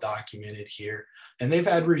pretty well documented here. And they've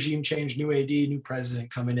had regime change, new AD, new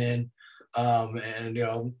president coming in. And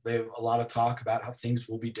they have a lot of talk about how things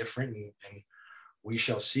will be different, and we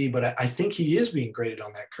shall see. But I think he is being graded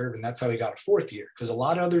on that curve, and that's how he got a 4th year, because a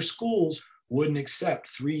lot of other schools wouldn't accept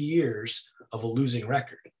 3 years of a losing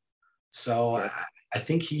record. So I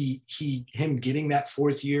think him getting that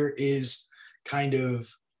 4th year is kind of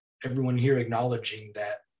everyone here acknowledging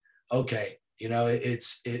that, okay,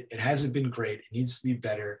 it hasn't been great. It needs to be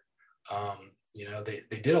better.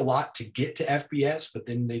 They did a lot to get to FBS, but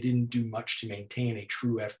then they didn't do much to maintain a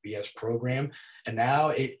true FBS program. And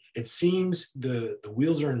now it seems the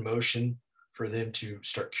wheels are in motion for them to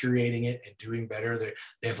start curating it and doing better.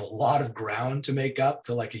 They have a lot of ground to make up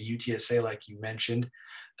to like a UTSA, like you mentioned.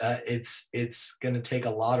 It's going to take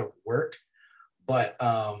a lot of work, but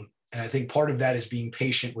and I think part of that is being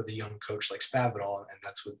patient with a young coach like Spavital,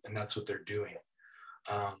 and that's what they're doing.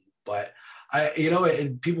 But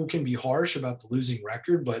people can be harsh about the losing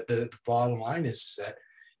record, but the bottom line is that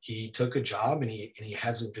he took a job and he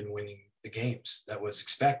hasn't been winning the games that was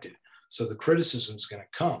expected. So the criticism is going to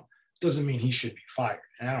come. Doesn't mean he should be fired.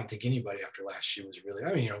 And I don't think anybody after last year was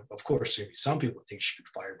really, of course, there'll be some people think he should be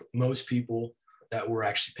fired, but most people that were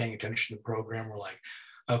actually paying attention to the program were like,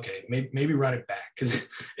 okay, maybe run it back, because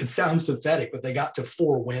it sounds pathetic, but they got to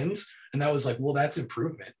 4 wins. And that was like, well, that's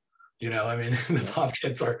improvement. The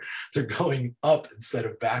Bobcats they're going up instead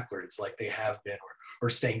of backwards like they have been, or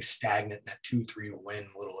staying stagnant in that 2-3 win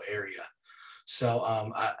little area. So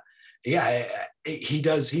he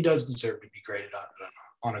does deserve to be graded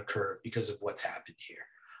on a curve because of what's happened here.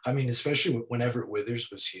 Especially whenever Withers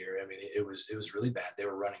was here, it was really bad. They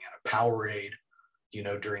were running out of Powerade,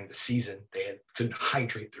 during the season. They couldn't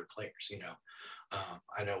hydrate their players.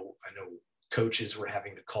 I know coaches were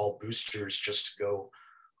having to call boosters just to go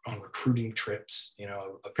on recruiting trips.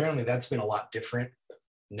 Apparently that's been a lot different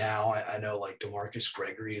now. I know like DeMarcus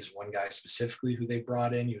Gregory is one guy specifically who they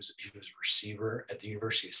brought in. He was a receiver at the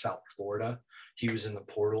University of South Florida. He was in the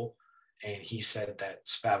portal, and he said that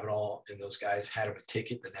Spavital and those guys had him a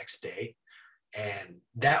ticket the next day. And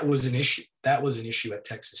that was an issue. That was an issue at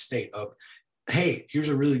Texas State of, hey, here's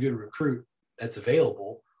a really good recruit that's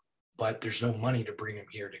available, but there's no money to bring him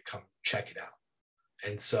here to come check it out.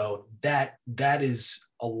 And so that is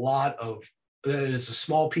a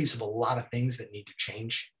small piece of a lot of things that need to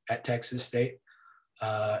change at Texas State.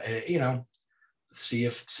 See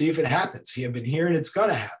if it happens. I've been hearing it's going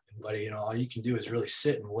to happen, but all you can do is really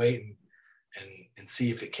sit and wait and see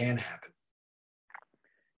if it can happen.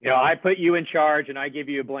 I put you in charge and I give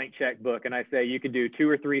you a blank checkbook and I say you can do 2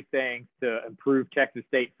 or 3 things to improve Texas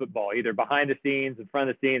State football, either behind the scenes, in front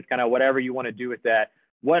of the scenes, kind of whatever you want to do with that.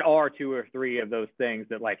 What are 2 or 3 of those things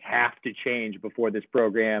that have to change before this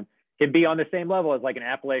program can be on the same level as like an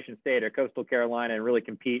Appalachian State or Coastal Carolina and really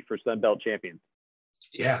compete for Sun Belt champions?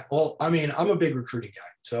 Yeah, well, I'm a big recruiting guy,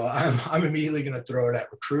 so I'm immediately going to throw it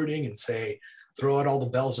at recruiting and say, throw out all the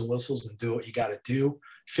bells and whistles and do what you got to do.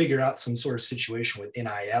 Figure out some sort of situation with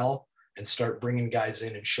NIL and start bringing guys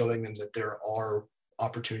in and showing them that there are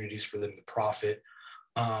opportunities for them to profit.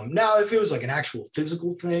 Now, if it was like an actual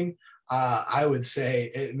physical thing, I would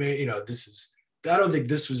say, I don't think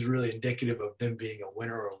this was really indicative of them being a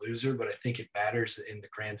winner or a loser, but I think it matters in the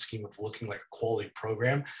grand scheme of looking like a quality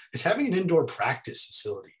program is having an indoor practice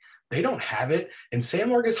facility. They don't have it, and San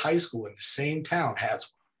Marcos High School in the same town has one.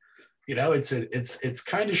 It's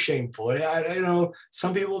kind of shameful. I know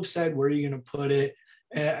some people have said, where are you going to put it?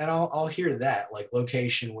 And I'll hear that, like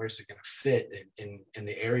location, where's it going to fit in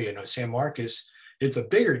the area? San Marcos, it's a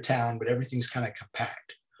bigger town, but everything's kind of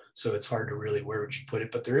compact. So it's hard to really, where would you put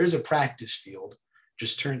it? But there is a practice field.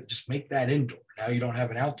 Just make that indoor. Now you don't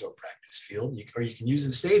have an outdoor practice field, or you can use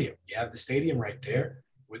the stadium. You have the stadium right there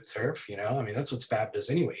with turf. That's what Spav does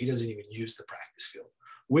anyway. He doesn't even use the practice field.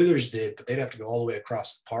 Withers did, but they'd have to go all the way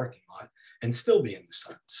across the parking lot and still be in the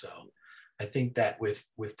sun. So I think that with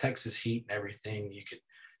Texas heat and everything,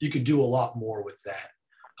 you could do a lot more with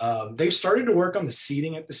that. They've started to work on the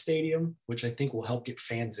seating at the stadium, which I think will help get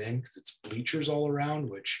fans in because it's bleachers all around,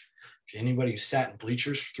 which if anybody who sat in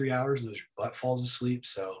bleachers for 3 hours knows your butt falls asleep.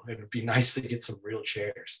 So it would be nice to get some real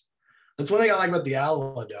chairs. That's one thing I like about the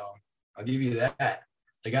Alamo Dome. I'll give you that.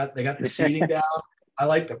 They got the seating down. I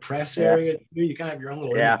like the press area. You kind of have your own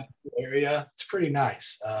little area. It's pretty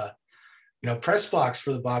nice. Press box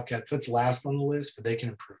for the Bobcats, that's last on the list, but they can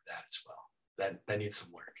improve that as well. That needs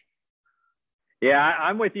some work. Yeah,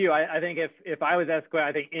 I'm with you. I think if I was asked,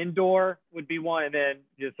 I think indoor would be one, and then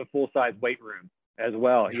just a full-size weight room as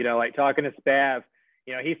well. Like talking to Spav,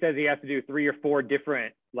 he says he has to do 3 or 4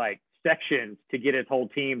 different sections to get his whole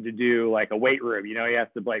team to do a weight room. He has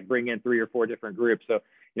to bring in 3 or 4 different groups. So,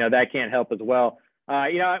 that can't help as well.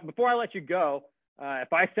 Before I let you go,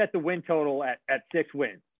 if I set the win total at 6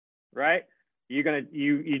 wins, right?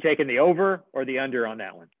 You taking the over or the under on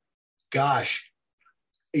that one? Gosh,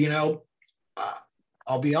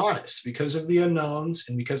 I'll be honest, because of the unknowns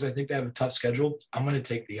and because I think they have a tough schedule, I'm going to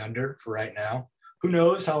take the under for right now. Who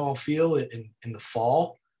knows how I'll feel in the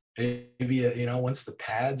fall? Maybe, once the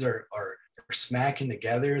pads are smacking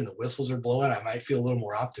together and the whistles are blowing, I might feel a little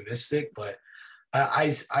more optimistic. But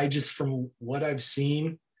I just, from what I've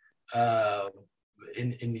seen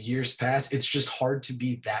in the years past, it's just hard to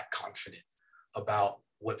be that confident about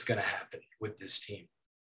what's going to happen with this team.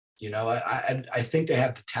 I think they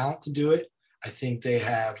have the talent to do it. I think they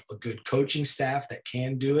have a good coaching staff that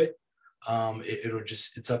can do it.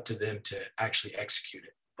 It's up to them to actually execute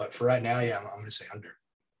it. But for right now, yeah, I'm going to say under.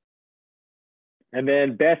 And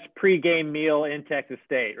then best pregame meal in Texas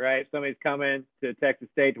State, right? Somebody's coming to Texas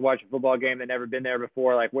State to watch a football game. They've never been there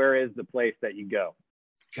before. Like, where is the place that you go?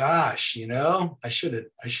 Gosh, I should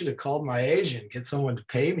have called my agent, get someone to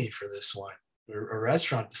pay me for this one, or a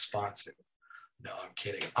restaurant to sponsor. No, I'm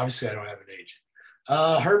kidding. Obviously, I don't have an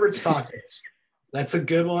agent. Herbert's Tacos. That's a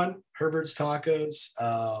good one. Herbert's Tacos.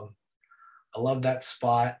 I love that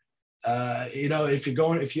spot.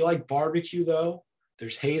 If you like barbecue though,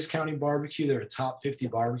 there's Hayes County Barbecue. They're a top 50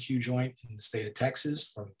 barbecue joint in the state of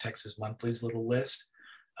Texas from Texas Monthly's little list,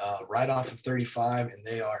 right off of 35, and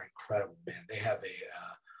they are incredible, man. They have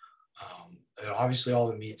obviously all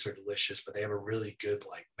the meats are delicious, but they have a really good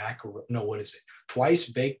twice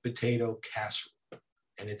baked potato casserole,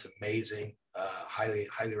 and it's amazing. Highly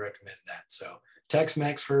recommend that. So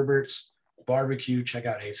Tex-Mex, Herbert's Barbecue, check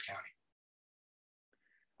out Hayes County.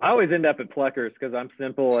 I always end up at Pluckers because I'm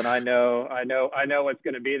simple and I know what's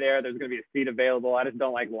going to be there. There's going to be a seat available. I just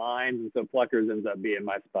don't like lines, and so Pluckers ends up being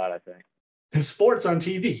my spot, I think. And sports on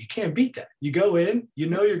TV, you can't beat that. You go in, you're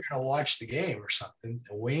going to watch the game or something.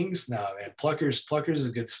 The wings, no, man. Pluckers is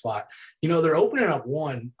a good spot. They're opening up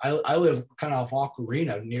one. I live kind of off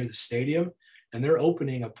Arena near the stadium, and they're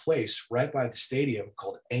opening a place right by the stadium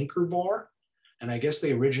called Anchor Bar. And I guess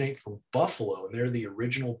they originate from Buffalo, and they're the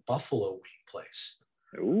original Buffalo wing place.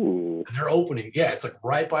 Ooh. And they're opening. Yeah, it's like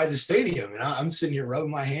right by the stadium. And I'm sitting here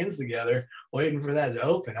rubbing my hands together, waiting for that to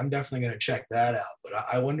open. I'm definitely going to check that out. But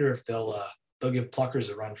I wonder if they'll give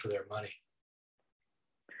Pluckers a run for their money.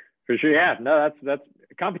 For sure. Yeah. No, that's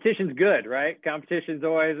competition's good, right? Competition's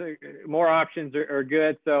always more options are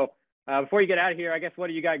good. So before you get out of here, I guess, what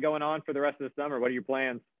do you got going on for the rest of the summer? What are your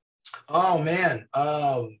plans? Oh man.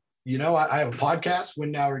 I have a podcast,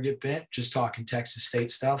 Win Now or Get Bent, just talking Texas State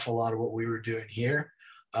stuff. A lot of what we were doing here.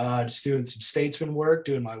 Just doing some statesman work,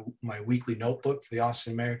 doing my weekly notebook for the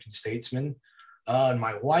Austin American Statesman. And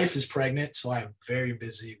my wife is pregnant, so I'm very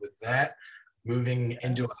busy with that, moving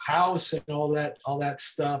into a house and all that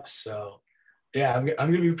stuff. So yeah, I'm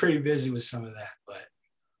going to be pretty busy with some of that, but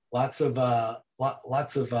lots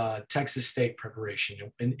of Texas State preparation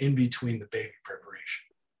in between the baby preparation.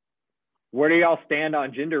 Where do y'all stand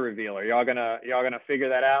on gender reveal? Are y'all gonna figure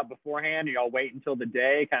that out beforehand? Or y'all wait until the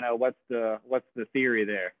day? Kind of what's the theory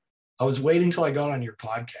there? I was waiting until I got on your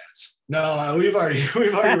podcast. No, we've already.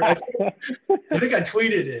 I think I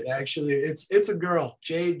tweeted it actually. It's a girl,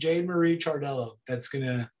 Jade Marie Ciardello. That's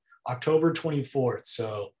gonna October 24th.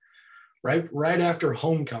 So right after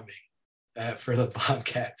homecoming for the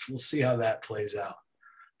Bobcats. We'll see how that plays out.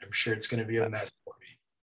 I'm sure it's going to be a mess for me.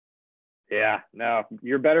 Yeah, no,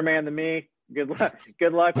 you're a better man than me. Good luck.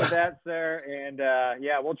 Good luck with that, sir. And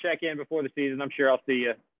yeah, we'll check in before the season. I'm sure I'll see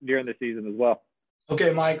you during the season as well.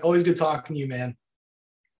 Okay, Mike. Always good talking to you, man.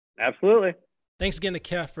 Absolutely. Thanks again to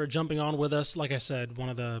Keff for jumping on with us. Like I said, one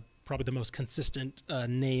of probably the most consistent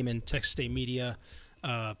name in Texas State media.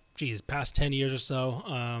 Past 10 years or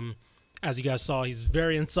so. As you guys saw, he's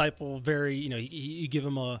very insightful. Very, you give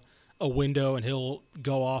him a window and he'll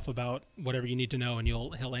go off about whatever you need to know, and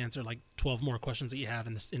he'll answer like 12 more questions that you have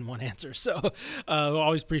in one answer. So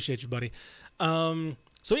always appreciate you, buddy. So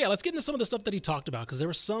yeah, let's get into some of the stuff that he talked about, because there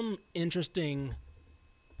were some interesting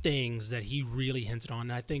things that he really hinted on.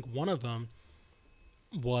 And I think one of them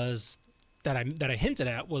was that I hinted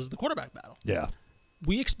at was the quarterback battle. Yeah.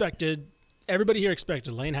 Everybody here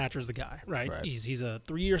expected Lane Hatcher's the guy, right? He's a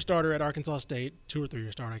 3-year starter at Arkansas State, 2 or 3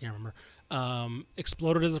 year starter, I can't remember.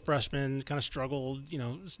 Exploded as a freshman, kind of struggled,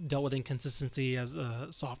 dealt with inconsistency as a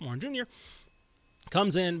sophomore and junior.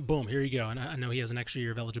 Comes in, boom, here you go. And I know he has an extra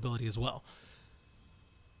year of eligibility as well.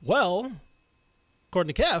 Well,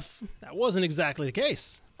 according to Keff, that wasn't exactly the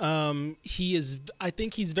case. I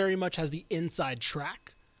think he's very much has the inside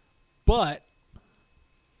track, but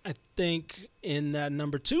I think in that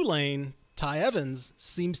number 2 lane, Ty Evans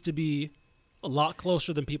seems to be a lot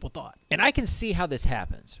closer than people thought. And I can see how this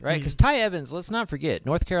happens, right? Because Ty Evans, let's not forget,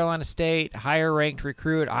 North Carolina State, higher-ranked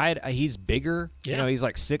recruit. He's bigger. Yeah. He's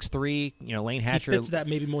like 6'3". Lane Hatcher. He fits that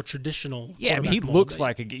maybe more traditional. Yeah, I mean, he looks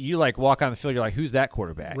like you walk on the field, you're like, who's that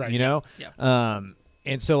quarterback? Right. Yeah.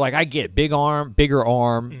 And so, I get bigger arm.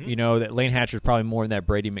 That Lane Hatcher's probably more in that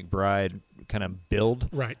Brady McBride kind of build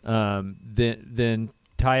right. than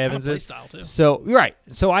Ty Evans play is. style too. So right.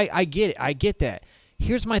 So I get it. I get that.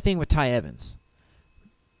 Here's my thing with Ty Evans.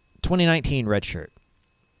 2019 redshirt.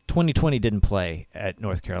 2020 didn't play at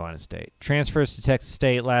North Carolina State. Transfers to Texas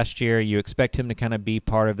State last year. You expect him to kind of be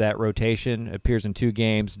part of that rotation. Appears in 2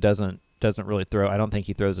 games. Doesn't really throw. I don't think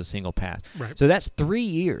he throws a single pass. Right. So that's 3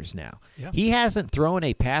 years now. Yeah. He hasn't thrown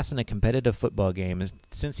a pass in a competitive football game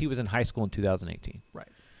since he was in high school in 2018. Right.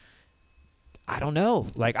 I don't know.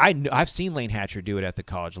 Like I've seen Lane Hatcher do it at the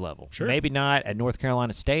college level. Sure. Maybe not at North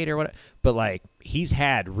Carolina State or what, but like he's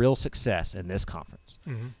had real success in this conference.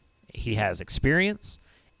 Mm-hmm. He has experience.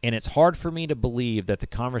 And it's hard for me to believe that the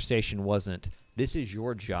conversation wasn't, this is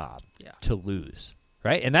your job to lose,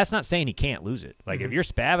 right? And that's not saying he can't lose it. Like, if you're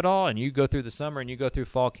Spavital and you go through the summer and you go through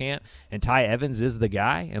fall camp and Ty Evans is the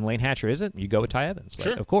guy and Lane Hatcher isn't, you go with Ty Evans,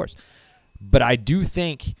 sure. Of course. But I do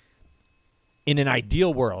think in an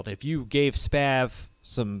ideal world, if you gave Spav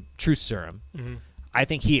some truth serum, I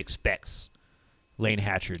think he expects Lane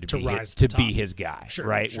Hatcher to be his guy, sure,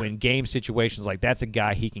 right? Sure. When game situations like that's a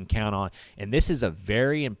guy he can count on. And this is a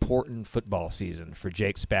very important football season for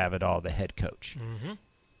Jake Spavital, the head coach. Mm-hmm.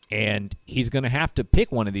 And he's going to have to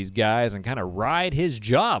pick one of these guys and kind of ride his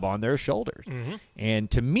job on their shoulders. Mm-hmm.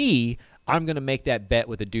 And to me, I'm going to make that bet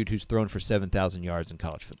with a dude who's thrown for 7,000 yards in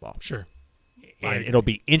college football. Sure. And it'll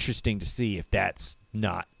be interesting to see if that's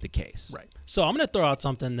not the case. Right. So I'm going to throw out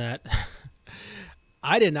something that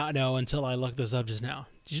I did not know until I looked this up just now.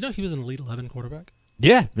 Did you know he was an Elite 11 quarterback?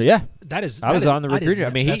 Yeah. I was on the recruiter. I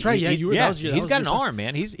mean, that's right. Yeah, you were. He's got an arm,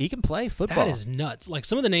 man. He can play football. That is nuts. Like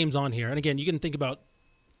some of the names on here, and again, you can think about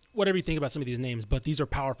whatever you think about some of these names, but these are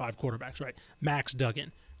Power 5 quarterbacks, right? Max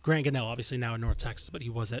Duggan, Grant Gunnell, obviously now in North Texas, but he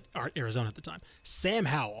was at Arizona at the time. Sam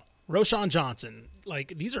Howell, Roshan Johnson,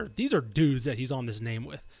 like these are dudes that he's on this name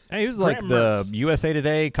with. Hey, he was Grant like the Mertz. USA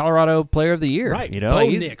Today Colorado Player of the Year, right? You know, Bo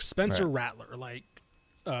Nix, Spencer right. Rattler, like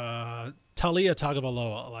Talia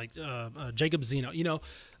Tagovailoa, like Jacob Zeno, you know,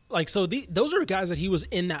 like so. Those are guys that he was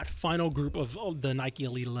in that final group of the Nike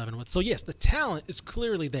Elite 11 with. So yes, the talent is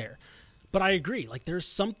clearly there, but I agree. Like there's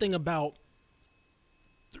something about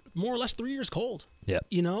more or less 3 years cold. Yeah,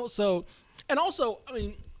 you know. So and also, I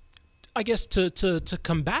mean, I guess to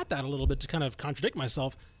combat that a little bit, to kind of contradict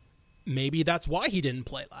myself, maybe that's why he didn't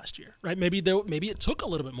play last year, right? Maybe it took a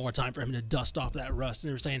little bit more time for him to dust off that rust, and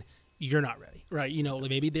they were saying, you're not ready, right? You know,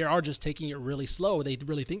 maybe they are just taking it really slow. They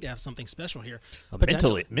really think they have something special here. Well,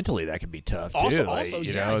 mentally, that could be tough, too. Also,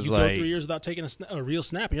 you go 3 years without taking a real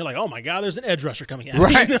snap, and you're like, oh, my God, there's an edge rusher coming at me.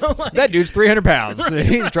 Right. You know, like, that dude's 300 pounds. Right.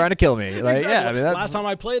 He's trying to kill me. Like, exactly. Yeah, I mean, that's... Last time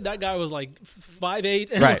I played, that guy was like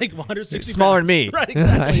 5'8" and right. like 160 smaller pounds. than me. Right,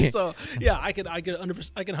 exactly. So, yeah, I could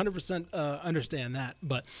 100% understand that.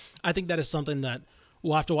 But I think that is something that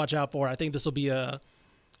we'll have to watch out for. I think this will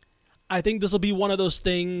be one of those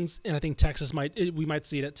things, and I think we might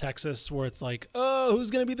see it at Texas where it's like, oh,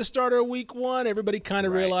 who's going to be the starter week 1? Everybody kind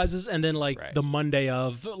of realizes, and then the Monday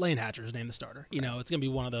of Lane Hatcher's named the starter. You know, it's going to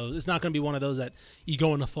be one of those. It's not going to be one of those that you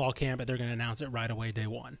go into fall camp and they're going to announce it right away day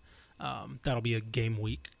 1. That'll be a game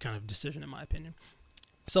week kind of decision, in my opinion.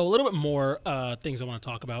 So a little bit more things I want to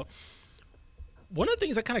talk about. One of the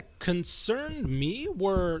things that kind of concerned me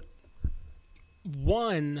were,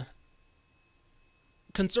 one,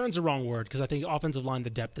 concern's the wrong word, because I think offensive line, the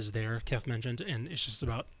depth is there, Keff mentioned, and it's just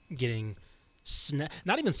about getting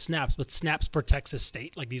not even snaps, but snaps for Texas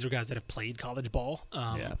State. Like these are guys that have played college ball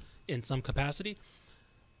in some capacity.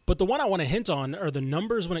 But the one I want to hint on are the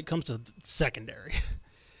numbers when it comes to secondary.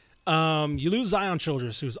 You lose Zion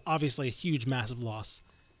Childress, who's obviously a huge, massive loss,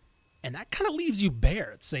 and that kind of leaves you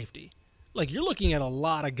bare at safety. Like you're looking at a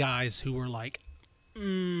lot of guys who are like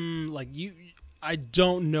you. I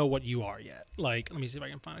don't know what you are yet. Like, let me see if I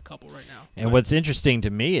can find a couple right now. And what's interesting to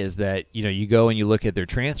me is that, you know, you go and you look at their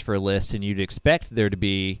transfer list and you'd expect there to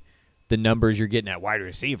be the numbers you're getting at wide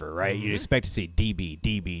receiver, right? Mm-hmm. You'd expect to see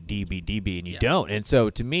DB, and you don't. And so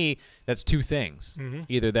to me, that's two things. Mm-hmm.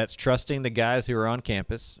 Either that's trusting the guys who are on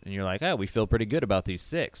campus and you're like, oh, we feel pretty good about these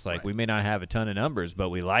 6. Like, we may not have a ton of numbers, but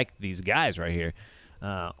we like these guys right here.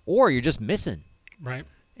 Or you're just missing. Right.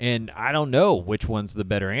 And I don't know which one's the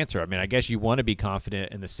better answer. I mean, I guess you want to be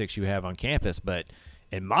confident in the 6 you have on campus, but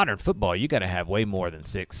in modern football, you got to have way more than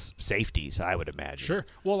 6 safeties, I would imagine. Sure.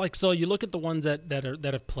 Well, like, so you look at the ones that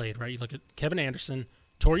have played, right? You look at Kevin Anderson,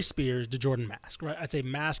 Torrey Spears, DeJordan Mask, right? I'd say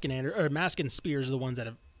Mask and Spears are the ones that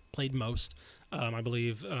have played most. I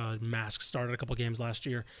believe Mask started a couple games last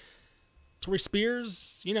year. Torrey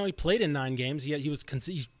Spears, you know, he played in 9 games.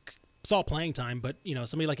 He saw playing time, but, you know,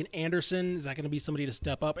 somebody like an Anderson, is that going to be somebody to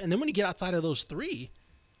step up? And then when you get outside of those 3,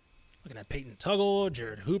 looking at Peyton Tuggle,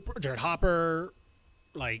 Jared Hopper,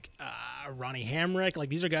 like Ronnie Hamrick. Like,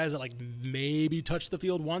 these are guys that like maybe touched the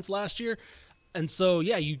field once last year. And so,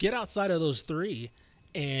 yeah, you get outside of those three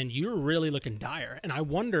and you're really looking dire. And I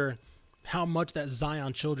wonder how much that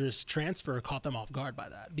Zion Childress transfer caught them off guard by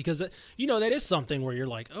that. Because, that is something where you're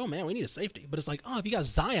like, oh, man, we need a safety. But it's like, oh, if you got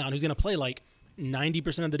Zion who's going to play like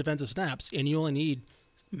 90% of the defensive snaps and you only need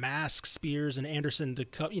Mask, Spears, and Anderson to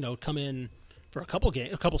come in for a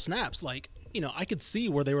couple snaps, like, I could see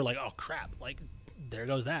where they were like, oh, crap, like, there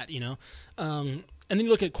goes that, And then you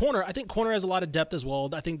look at corner. I think corner has a lot of depth as well.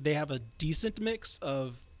 I think they have a decent mix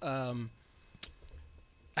of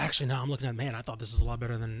actually, no, I'm looking at, man, I thought this was a lot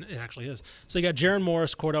better than it actually is. So you got Jaron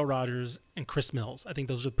Morris, Cordell Rogers, and Chris Mills. I think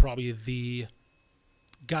those are probably the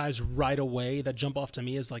guys right away that jump off to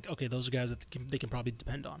me as like, okay, those are guys that they can probably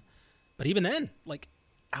depend on. But even then, like,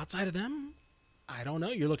 outside of them, I don't know.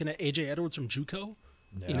 You're looking at A.J. Edwards from JUCO,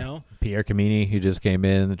 Pierre Camini, who just came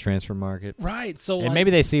in the transfer market. Right. So, and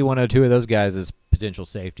maybe they see one or two of those guys as potential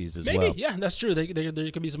safeties as well. Maybe, yeah, that's true. There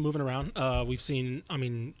could be some moving around. We've seen,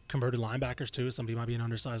 converted linebackers too. Somebody might be an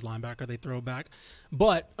undersized linebacker they throw back.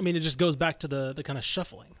 But, it just goes back to the kind of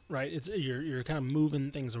shuffling, right? It's you're kind of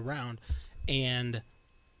moving things around. And,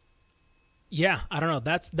 yeah, I don't know.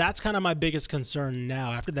 That's kind of my biggest concern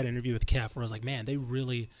now after that interview with Keff, where I was like, man, they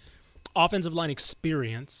really – offensive line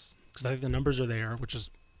experience, because I think the numbers are there, which is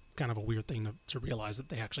kind of a weird thing to realize that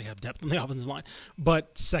they actually have depth on the offensive line.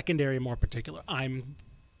 But secondary more particular, I'm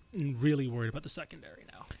really worried about the secondary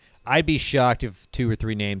now. I'd be shocked if 2 or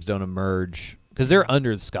 3 names don't emerge because they're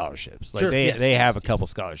under the scholarships. Like, sure, they have a couple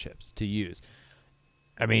scholarships to use.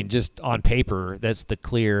 Just on paper, that's the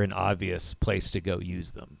clear and obvious place to go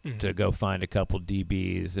use them, to go find a couple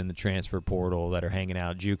DBs in the transfer portal that are hanging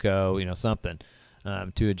out, JUCO, something,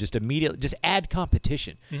 to just add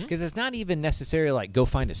competition. Because it's not even necessarily like go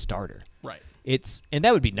find a starter. Right. And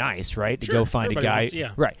that would be nice, right? To go find a guy.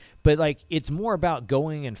 Right. But like, it's more about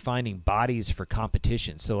going and finding bodies for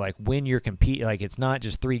competition. So like when you're competing, like it's not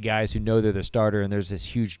just 3 guys who know they're the starter and there's this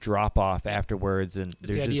huge drop off afterwards and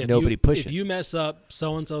there's just nobody pushing. If you mess up,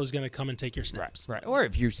 so-and-so is going to come and take your snaps. Right. Or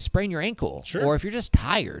if you sprain your ankle, sure. Or if you're just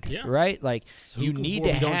tired, right? Like you need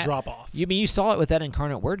to don't drop off. You saw it with that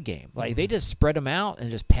Incarnate Word game. Like they just spread them out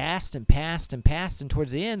and just passed and passed and passed. And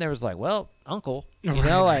towards the end, there was like, well, uncle,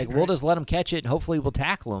 we'll just let them catch it and hopefully we'll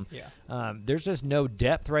tackle them. Yeah. There's just no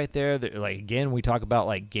depth right there. Like, again, we talk about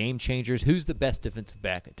like game changers. Who's the best defensive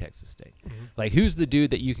back at Texas State? Like, who's the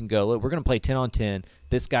dude that you can go, look, we're going to play 10 on 10.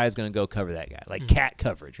 This guy's going to go cover that guy. Like cat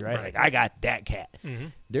coverage, right? Like, I got that cat.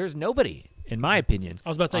 There's nobody, in my opinion, I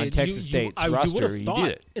was about to say, on Texas State's roster. You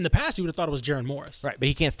thought, in the past, you would have thought it was Jaron Morris. Right, but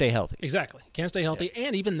he can't stay healthy. Exactly. Can't stay healthy. Yeah.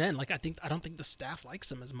 And even then, like, I don't think the staff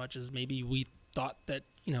likes him as much as maybe we thought that,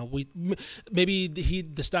 the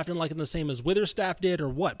staff didn't like him the same as Wither's staff did or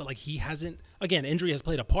what, but like he hasn't, again, injury has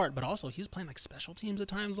played a part, but also he was playing like special teams at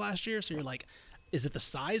times last year. So you're like, is it the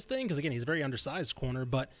size thing? Because again, he's a very undersized corner,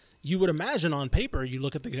 but you would imagine on paper, you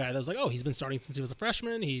look at the guy that was like, oh, he's been starting since he was a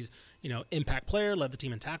freshman. He's, impact player, led the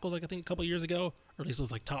team in tackles, like I think a couple years ago, or at least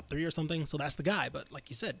was like top 3 or something. So that's the guy. But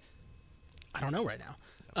like you said, I don't know right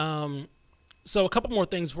now. So a couple more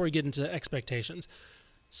things before we get into expectations.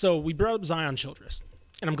 So we brought up Zion Childress,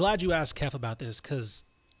 and I'm glad you asked Keff about this because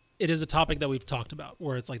it is a topic that we've talked about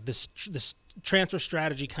where it's like this transfer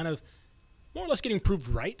strategy kind of more or less getting proved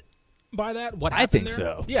right by that. What happened I think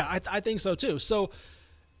there? so. Yeah, I think so too. So,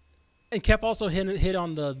 and Keff also hit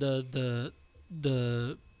on the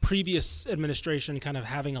previous administration kind of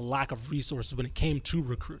having a lack of resources when it came to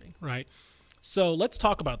recruiting, right? So let's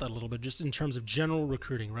talk about that a little bit just in terms of general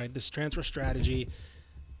recruiting, right? This transfer strategy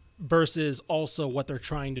versus also what they're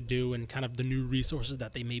trying to do and kind of the new resources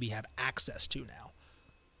that they maybe have access to now.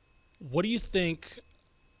 What do you think?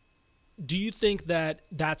 Do you think that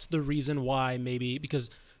that's the reason why maybe,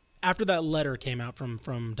 because after that letter came out from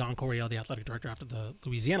Don Coryell, the athletic director, after the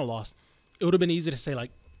Louisiana loss, it would have been easy to say,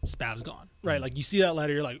 like, Spav's gone, right? Like, you see that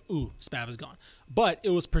letter, you're like, ooh, Spav is gone. But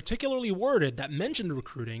it was particularly worded that mentioned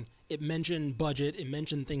recruiting, it mentioned budget, it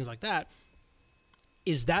mentioned things like that.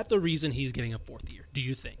 Is that the reason he's getting a 4th year, do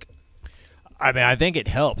you think? I think it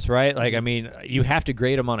helps, right? Like, you have to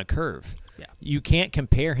grade him on a curve. Yeah. You can't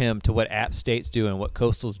compare him to what App State's doing, what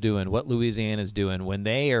Coastal's doing, what Louisiana's doing when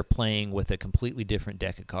they are playing with a completely different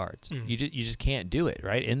deck of cards. You just can't do it,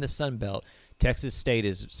 right? In the Sun Belt, Texas State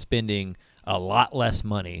is spending a lot less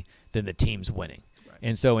money than the team's winning.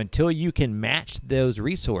 And so until you can match those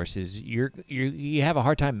resources, you have a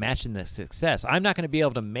hard time matching the success. I'm not going to be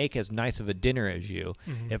able to make as nice of a dinner as you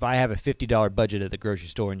if I have a $50 budget at the grocery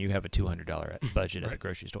store and you have a $200 budget at the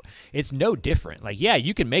grocery store. It's no different. Like, yeah,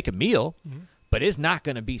 you can make a meal, but it's not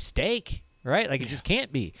going to be steak. right? Like, it just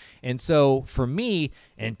can't be. And so, for me,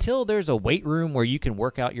 until there's a weight room where you can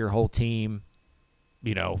work out your whole team,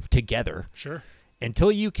 together. Sure.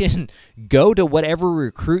 Until you can go to whatever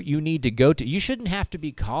recruit you need to go to, you shouldn't have to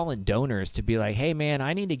be calling donors to be like, hey, man,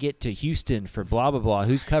 I need to get to Houston for blah, blah, blah.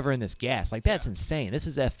 Who's covering this gas? Like, that's insane. This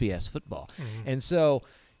is FBS football. Mm-hmm. And so,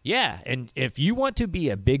 yeah, and if you want to be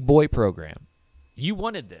a big boy program, you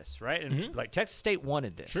wanted this, right? And like Texas State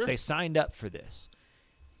wanted this. Sure. They signed up for this.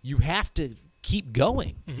 You have to keep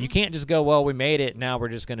going. You can't just go, well, we made it, now we're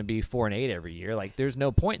just going to be 4-8 every year. Like, there's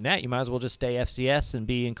no point in that. You might as well just stay FCS and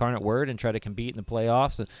be Incarnate Word and try to compete in the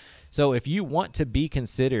playoffs. And so if you want to be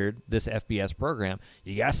considered this FBS program,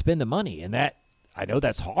 you got to spend the money. And that, I know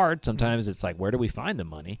that's hard. Sometimes it's like, where do we find the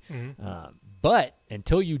money? But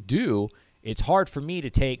until you do, it's hard for me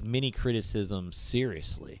to take many criticisms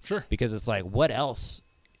seriously. Sure. Because it's like, what else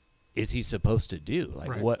is he supposed to do?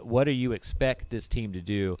 Like, what do you expect this team to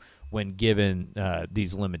do when given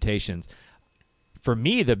these limitations? For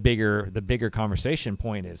me, the bigger conversation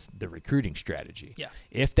point is the recruiting strategy. Yeah.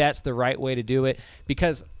 If that's the right way to do it,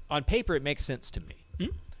 because on paper it makes sense to me.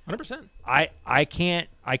 100%. I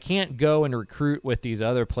can't go and recruit with these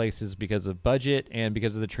other places because of budget and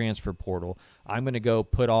because of the transfer portal. I'm going to go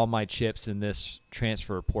put all my chips in this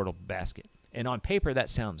transfer portal basket. And on paper, that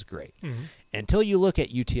sounds great. Until you look at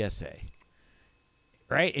UTSA,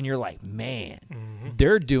 right? And you're like, man,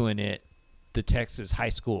 they're doing it the Texas high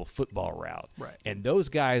school football route. Right. And those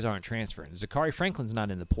guys aren't transferring. Zachary Franklin's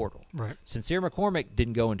not in the portal. Right. Sincere McCormick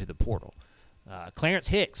didn't go into the portal. Clarence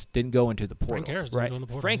Hicks didn't go into the portal. Frank Harris didn't go in the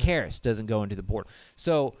portal. Frank Harris doesn't go into the portal.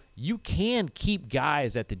 So you can keep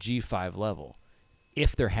guys at the G5 level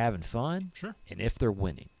if they're having fun and if they're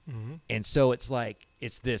winning. And so it's like,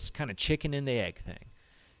 it's this kind of chicken and the egg thing.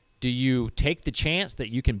 Do you take the chance that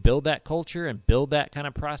you can build that culture and build that kind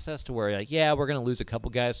of process to where you're like, yeah, we're going to lose a couple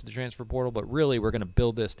guys to the transfer portal, but really we're going to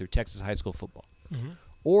build this through Texas high school football?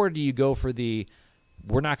 Or do you go for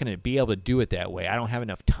we're not going to be able to do it that way. I don't have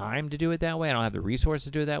enough time to do it that way. I don't have the resources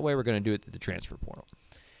to do it that way. We're going to do it through the transfer portal.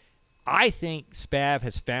 I think Spav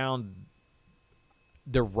has found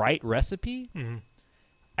the right recipe.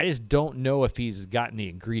 I just don't know if he's gotten the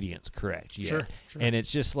ingredients correct yet. Sure. And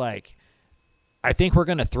it's just like, I think we're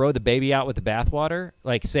going to throw the baby out with the bathwater.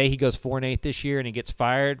 Like, say he goes 4-8 this year and he gets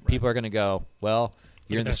fired. People are going to go, well,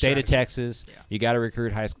 you're in the state of Texas. Yeah. You got to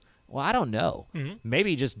recruit high school. Well, I don't know.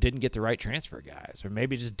 Maybe he just didn't get the right transfer guys, or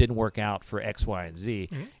maybe it just didn't work out for X, Y, and Z.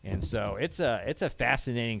 And so it's a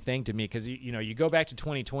fascinating thing to me because you go back to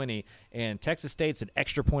 2020 and Texas State's an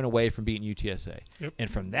extra point away from beating UTSA, and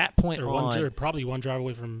from that point on, probably one drive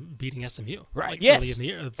away from beating SMU. Right. Like yes. Early in the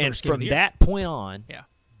year, and from that point on,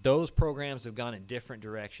 those programs have gone in different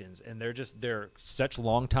directions, and they're such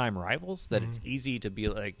long-time rivals that it's easy to be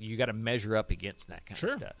like, you got to measure up against that kind of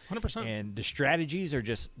stuff. 100%. And the strategies are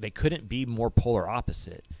just, they couldn't be more polar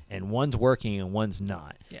opposite, and one's working and one's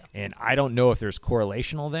not. Yeah. And I don't know if there's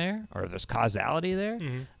correlational there or if there's causality there.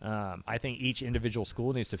 I think each individual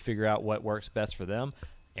school needs to figure out what works best for them.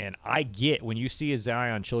 And I get, when you see a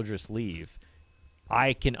Zion Childress leave,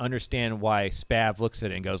 I can understand why Spav looks at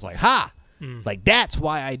it and goes like, ha! Like, that's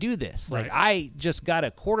why I do this. Right. Like, I just got a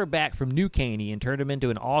quarterback from New Caney and turned him into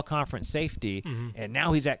an all-conference safety, and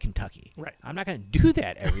now he's at Kentucky. Right. I'm not going to do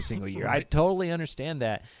that every single year. I totally understand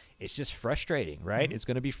that. It's just frustrating, right? It's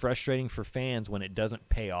going to be frustrating for fans when it doesn't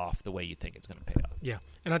pay off the way you think it's going to pay off. Yeah,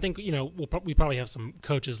 and I think we probably have some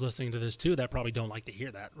coaches listening to this too that probably don't like to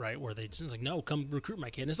hear that, right? Where they just like, no, come recruit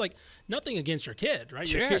my kid. And it's like nothing against your kid, right?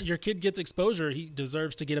 Sure. Your kid gets exposure; he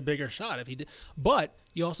deserves to get a bigger shot if he did. But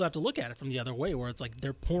you also have to look at it from the other way, where it's like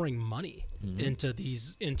they're pouring money into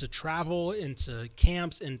travel, into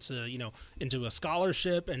camps, into a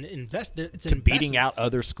scholarship, and beating out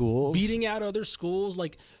other schools.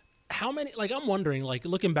 Like, how many? Like, I'm wondering, like,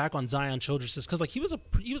 looking back on Zion Childress, because like he was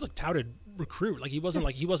a touted recruit. Like, he wasn't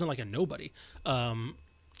like a nobody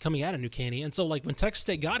coming out of New Caney. And so like when Texas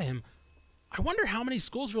State got him, I wonder how many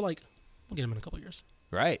schools were like, we'll get him in a couple of years.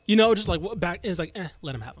 Right. Just like back, it's like,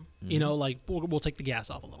 let him have him. Like we'll take the gas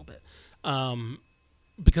off a little bit,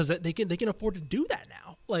 because they can afford to do that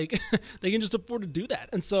now. Like they can just afford to do that.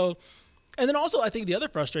 And so, and then also I think the other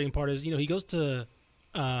frustrating part is he goes to,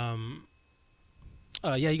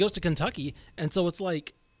 he goes to Kentucky, and so it's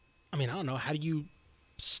like, I mean, I don't know, how do you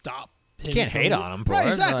stop him? You can't hate on him for right, it.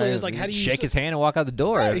 exactly. It's like, how do you shake his hand and walk out the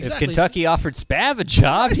door? Right, exactly. If Kentucky offered Spav a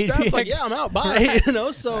job, he'd Spav's be like, yeah, I'm out, bye.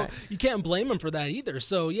 Right. So you can't blame him for that either.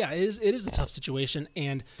 So yeah, it is a tough situation,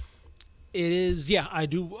 and it is. Yeah, I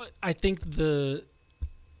think the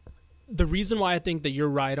reason why I think that you're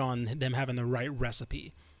right on them having the right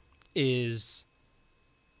recipe is,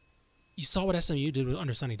 You saw what SMU did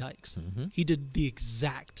under Sonny Dykes. Mm-hmm. He did the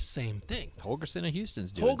exact same thing. Holgorsen and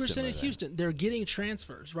Houston's doing Holgorsen and Houston, they're getting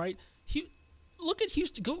transfers, right? Look at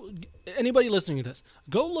Houston. Anybody listening to this,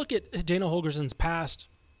 go look at Dana Holgorsen's past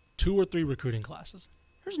 2 or 3 recruiting classes.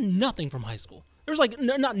 There's nothing from high school. There's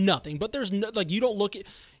not nothing, but there's you look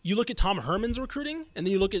at Tom Herman's recruiting and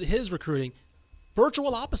then you look at his recruiting,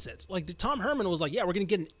 virtual opposites. Like Tom Herman was like, yeah, we're going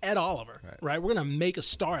to get an Ed Oliver, right? We're going to make a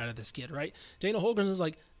star out of this kid, right? Dana Holgorsen is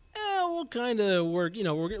like, we'll kind of work,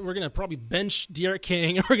 we're going to probably bench De'Aaron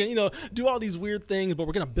King and we're going to, do all these weird things, but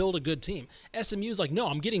we're going to build a good team. SMU's like, no,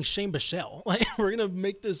 I'm getting Shane Bichelle. Like we're going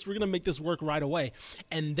to make this work right away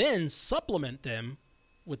and then supplement them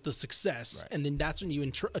with the success. Right. And then that's when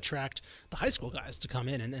you attract the high school guys to come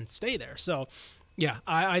in and stay there. So yeah,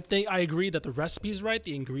 I think I agree that the recipe's right.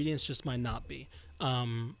 The ingredients just might not be.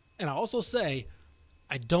 And I also say,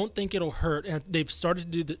 I don't think it'll hurt. And they've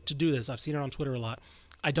started to do this. I've seen it on Twitter a lot.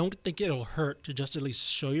 I don't think it'll hurt to just at least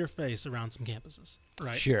show your face around some campuses,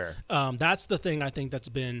 right? Sure. That's the thing I think that's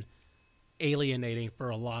been alienating for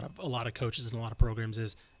a lot of coaches and a lot of programs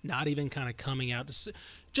is not even kind of coming out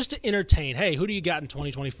just to entertain. Hey, who do you got in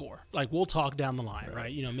 2024? Like we'll talk down the line,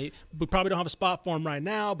 right? We probably don't have a spot for him right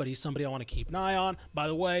now, but he's somebody I want to keep an eye on. By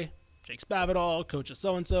the way, Jake Spavital, coach of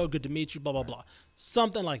so-and-so, good to meet you, blah, blah, blah.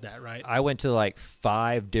 Something like that, right? I went to like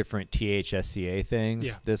 5 different THSCA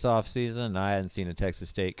things this offseason, and I hadn't seen a Texas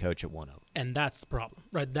State coach at one of them. And that's the problem,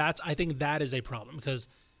 right? I think that is a problem because,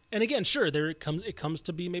 and again, sure, it comes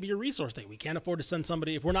to be maybe a resource thing. We can't afford to send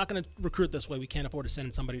somebody, if we're not going to recruit this way, we can't afford to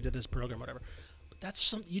send somebody to this program, whatever. But that's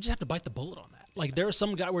something, you just have to bite the bullet on that. Like there is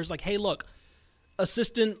some guy where it's like, hey, look,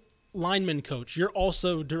 assistant lineman coach, you're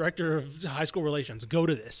also director of high school relations, go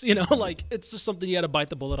to this, like it's just something you got to bite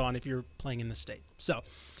the bullet on if you're playing in the state. So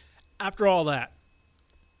after all that,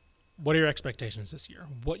 what are your expectations this year?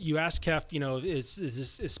 What you asked Keff, is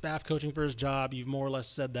Spaff coaching for his job? You've more or less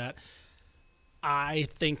said that. I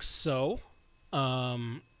think so.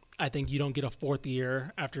 I think you don't get a 4th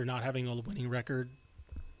year after not having a winning record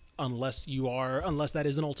unless that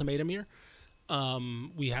is an ultimatum year.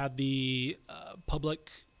 We had the public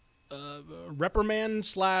reprimand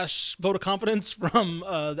 / vote of confidence from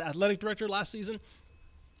the athletic director last season.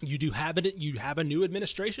 You have a new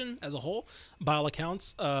administration as a whole, by all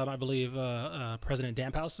accounts. I believe President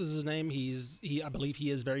Damphouse is his name. I believe he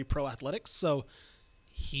is very pro athletics, so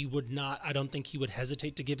I don't think he would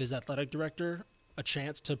hesitate to give his athletic director a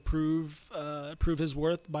chance to prove his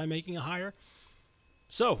worth by making a hire.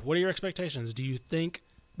 So, what are your expectations? Do you think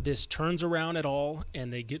this turns around at all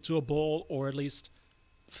and they get to a bowl or at least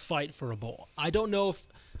fight for a bowl? I don't know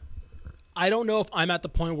if I'm at the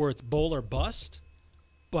point where it's bowl or bust,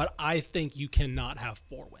 but I think you cannot have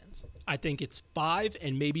 4 wins. I think it's 5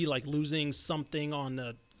 and maybe like losing something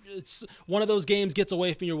it's one of those games gets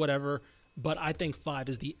away from you or whatever, but I think 5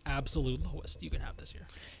 is the absolute lowest you can have this year.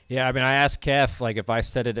 Yeah, I mean, I asked Keff, like, if I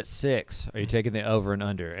set it at 6, are you taking the over and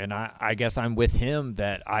under? And I guess I'm with him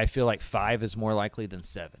that I feel like 5 is more likely than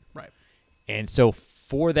 7. Right. And so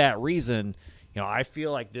for that reason, I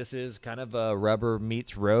feel like this is kind of a rubber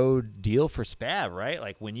meets road deal for Spav, right?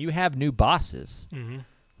 Like, when you have new bosses,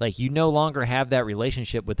 like, you no longer have that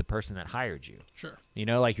relationship with the person that hired you. Sure.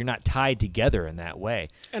 Like, you're not tied together in that way.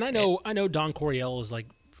 And I know Don Coryell is like,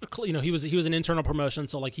 he was an internal promotion,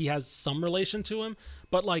 so like he has some relation to him,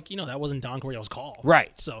 but like that wasn't Don Coryell's call,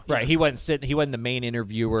 right? So right, he wasn't the main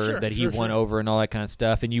interviewer that he won over and all that kind of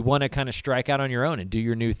stuff. And you want to kind of strike out on your own and do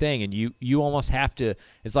your new thing, and you almost have to.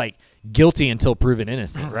 It's like guilty until proven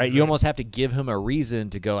innocent, right? You almost have to give him a reason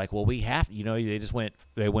to go like, well, we have.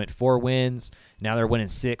 They went 4 wins. Now they're winning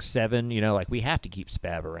 6, 7. Like we have to keep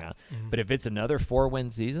Spav around. But if it's another 4-win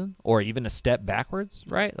season or even a step backwards,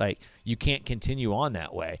 right? Like you can't continue on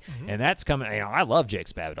that way. And that's coming. I love Jake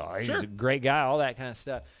Spavital. He's a great guy, all that kind of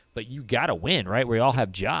stuff. But you got to win, right? We all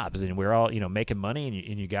have jobs, and we're all making money,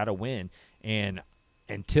 and you got to win. And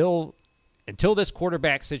until this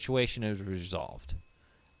quarterback situation is resolved,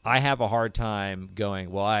 I have a hard time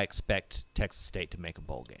going, well, I expect Texas State to make a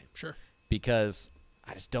bowl game. Sure. Because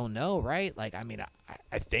I just don't know, right? Like, I mean,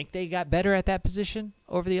 I think they got better at that position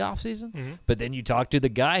over the offseason. But then you talk to the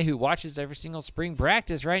guy who watches every single spring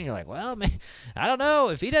practice, right? And you're like, well, man, I don't know.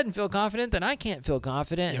 If he doesn't feel confident, then I can't feel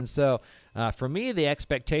confident. Yep. And so for me, the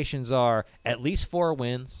expectations are at least 4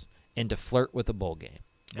 wins and to flirt with a bowl game,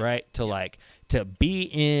 right? To be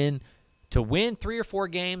in – to win 3 or 4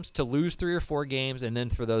 games, to lose 3 or 4 games, and then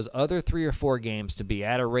for those other 3 or 4 games to be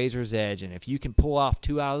at a razor's edge. And if you can pull off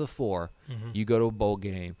 2 out of the 4, you go to a bowl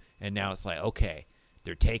game. And now it's like, okay,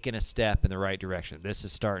 they're taking a step in the right direction. This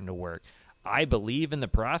is starting to work. I believe in the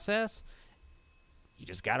process. you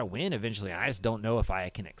just got to win eventually. I just don't know if I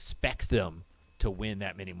can expect them to win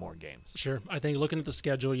that many more games. Sure. I think looking at the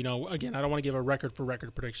schedule, again, I don't want to give a record for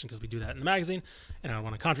record prediction because we do that in the magazine, and I don't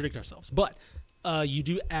want to contradict ourselves. But you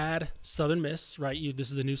do add Southern Miss, right? This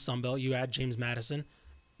is the new Sun Belt. You add James Madison.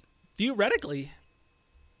 Theoretically,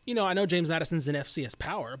 I know James Madison's an FCS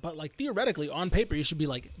power, but like theoretically, on paper, you should be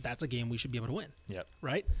like, that's a game we should be able to win. Yep.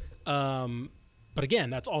 Right? But again,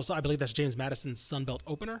 that's also, I believe that's James Madison's Sun Belt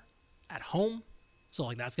opener at home. So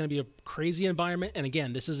like that's going to be a crazy environment. And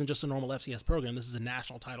again, this isn't just a normal FCS program. This is a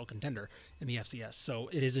national title contender in the FCS. So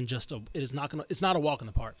it's not a walk in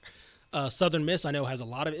the park. Southern Miss, I know, has a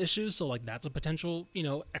lot of issues. So like that's a potential,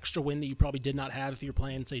 extra win that you probably did not have if you're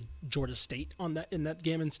playing, say, Georgia State in that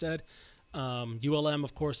game instead. ULM,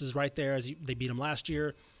 of course, is right there they beat them last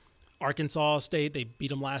year. Arkansas State, they beat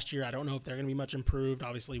them last year. I don't know if they're going to be much improved,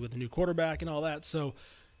 obviously, with the new quarterback and all that. So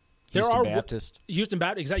Houston Baptist.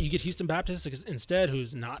 Exactly. You get Houston Baptist instead,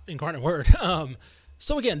 who's not Incarnate Word.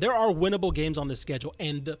 So, again, there are winnable games on this schedule.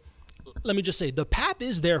 And let me just say, the path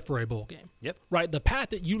is there for a bowl game. Yep. Right? The path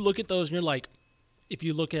that you look at those and you're like, if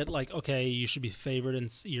you look at like, okay, you should be favored and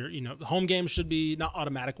the home games should be not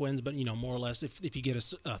automatic wins, but, more or less if you get a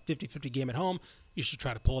 50-50 game at home, you should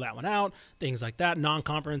try to pull that one out, things like that.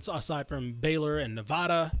 Non-conference, aside from Baylor and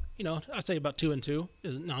Nevada, I'd say about 2-2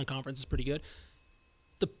 non-conference is pretty good.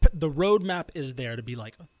 The roadmap is there to be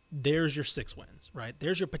like, there's your 6 wins, right?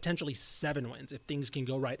 There's your potentially 7 wins if things can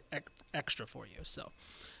go right extra for you. So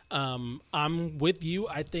I'm with you.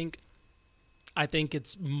 I think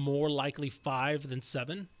it's more likely 5 than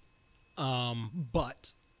 7,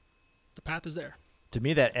 but the path is there. To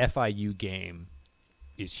me, that FIU game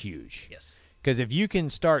is huge. Yes. Because if you can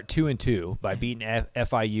start 2-2 by beating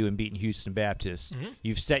FIU and beating Houston Baptist,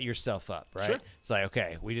 you've set yourself up, right? Sure. It's like,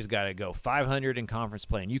 okay, we just got to go 500 in conference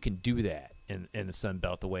play, and you can do that in the Sun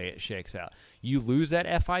Belt the way it shakes out. You lose that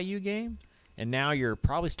FIU game, and now you're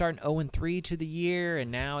probably starting 0-3 to the year,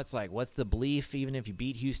 and now it's like, what's the belief even if you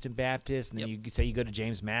beat Houston Baptist, and then you say you go to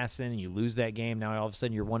James Madison and you lose that game, now all of a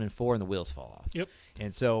sudden you're 1-4 and the wheels fall off. Yep.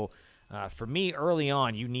 And so for me, early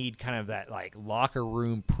on, you need kind of that like locker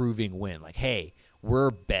room proving win. Like, hey,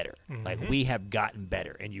 we're better. Like, we have gotten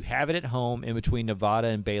better. And you have it at home in between Nevada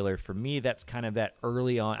and Baylor. For me, that's kind of that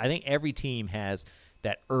early on. I think every team has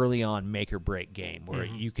that early on make or break game where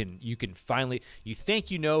you can finally, you think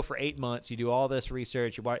for 8 months, you do all this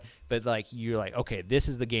research, but like you're like, okay, this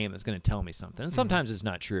is the game that's going to tell me something. And sometimes it's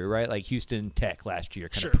not true, right? Like Houston Tech last year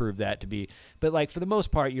kind of proved that to be. But like for the most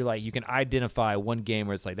part, you're like, you can identify one game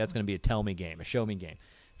where it's like, that's going to be a tell me game, a show me game.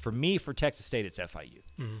 For me, for Texas State, it's FIU.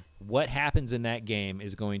 What happens in that game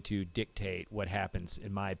is going to dictate what happens,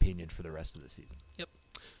 in my opinion, for the rest of the season. Yep.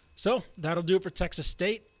 So that'll do it for Texas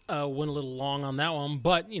State. Went a little long on that one,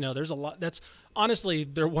 but there's a lot. That's honestly,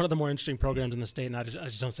 they're one of the more interesting programs in the state, and I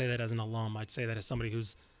just don't say that as an alum. I'd say that as somebody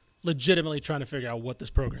who's legitimately trying to figure out what this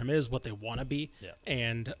program is, what they want to be,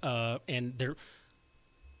 and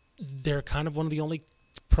they're kind of one of the only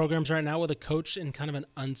programs right now with a coach in kind of an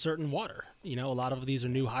uncertain water. A lot of these are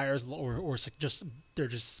new hires, or they're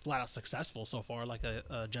just flat out successful so far, like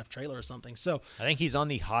a Jeff Traylor or something. So I think he's on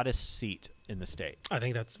the hottest seat in the state. I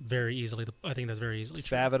think that's very easily true.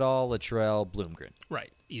 Spavital, Luttrell, Bloomgren.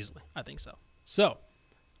 Right, easily. I think so. So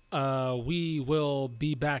we will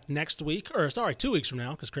be back next week, 2 weeks from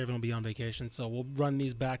now, because Craven will be on vacation. So we'll run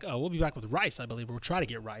these back. We'll be back with Rice, I believe. We'll try to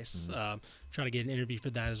get Rice. Try to get an interview for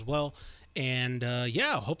that as well. And,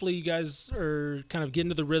 hopefully you guys are kind of getting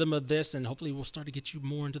to the rhythm of this, and hopefully we'll start to get you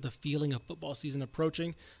more into the feeling of football season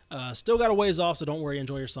approaching. Still got a ways off, so don't worry.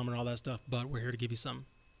 Enjoy your summer and all that stuff. But we're here to give you some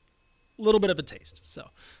little bit of a taste. So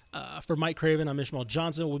for Mike Craven, I'm Ishmael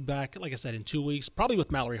Johnson. We'll be back, like I said, in 2 weeks, probably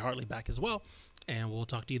with Mallory Hartley back as well. And we'll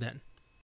talk to you then.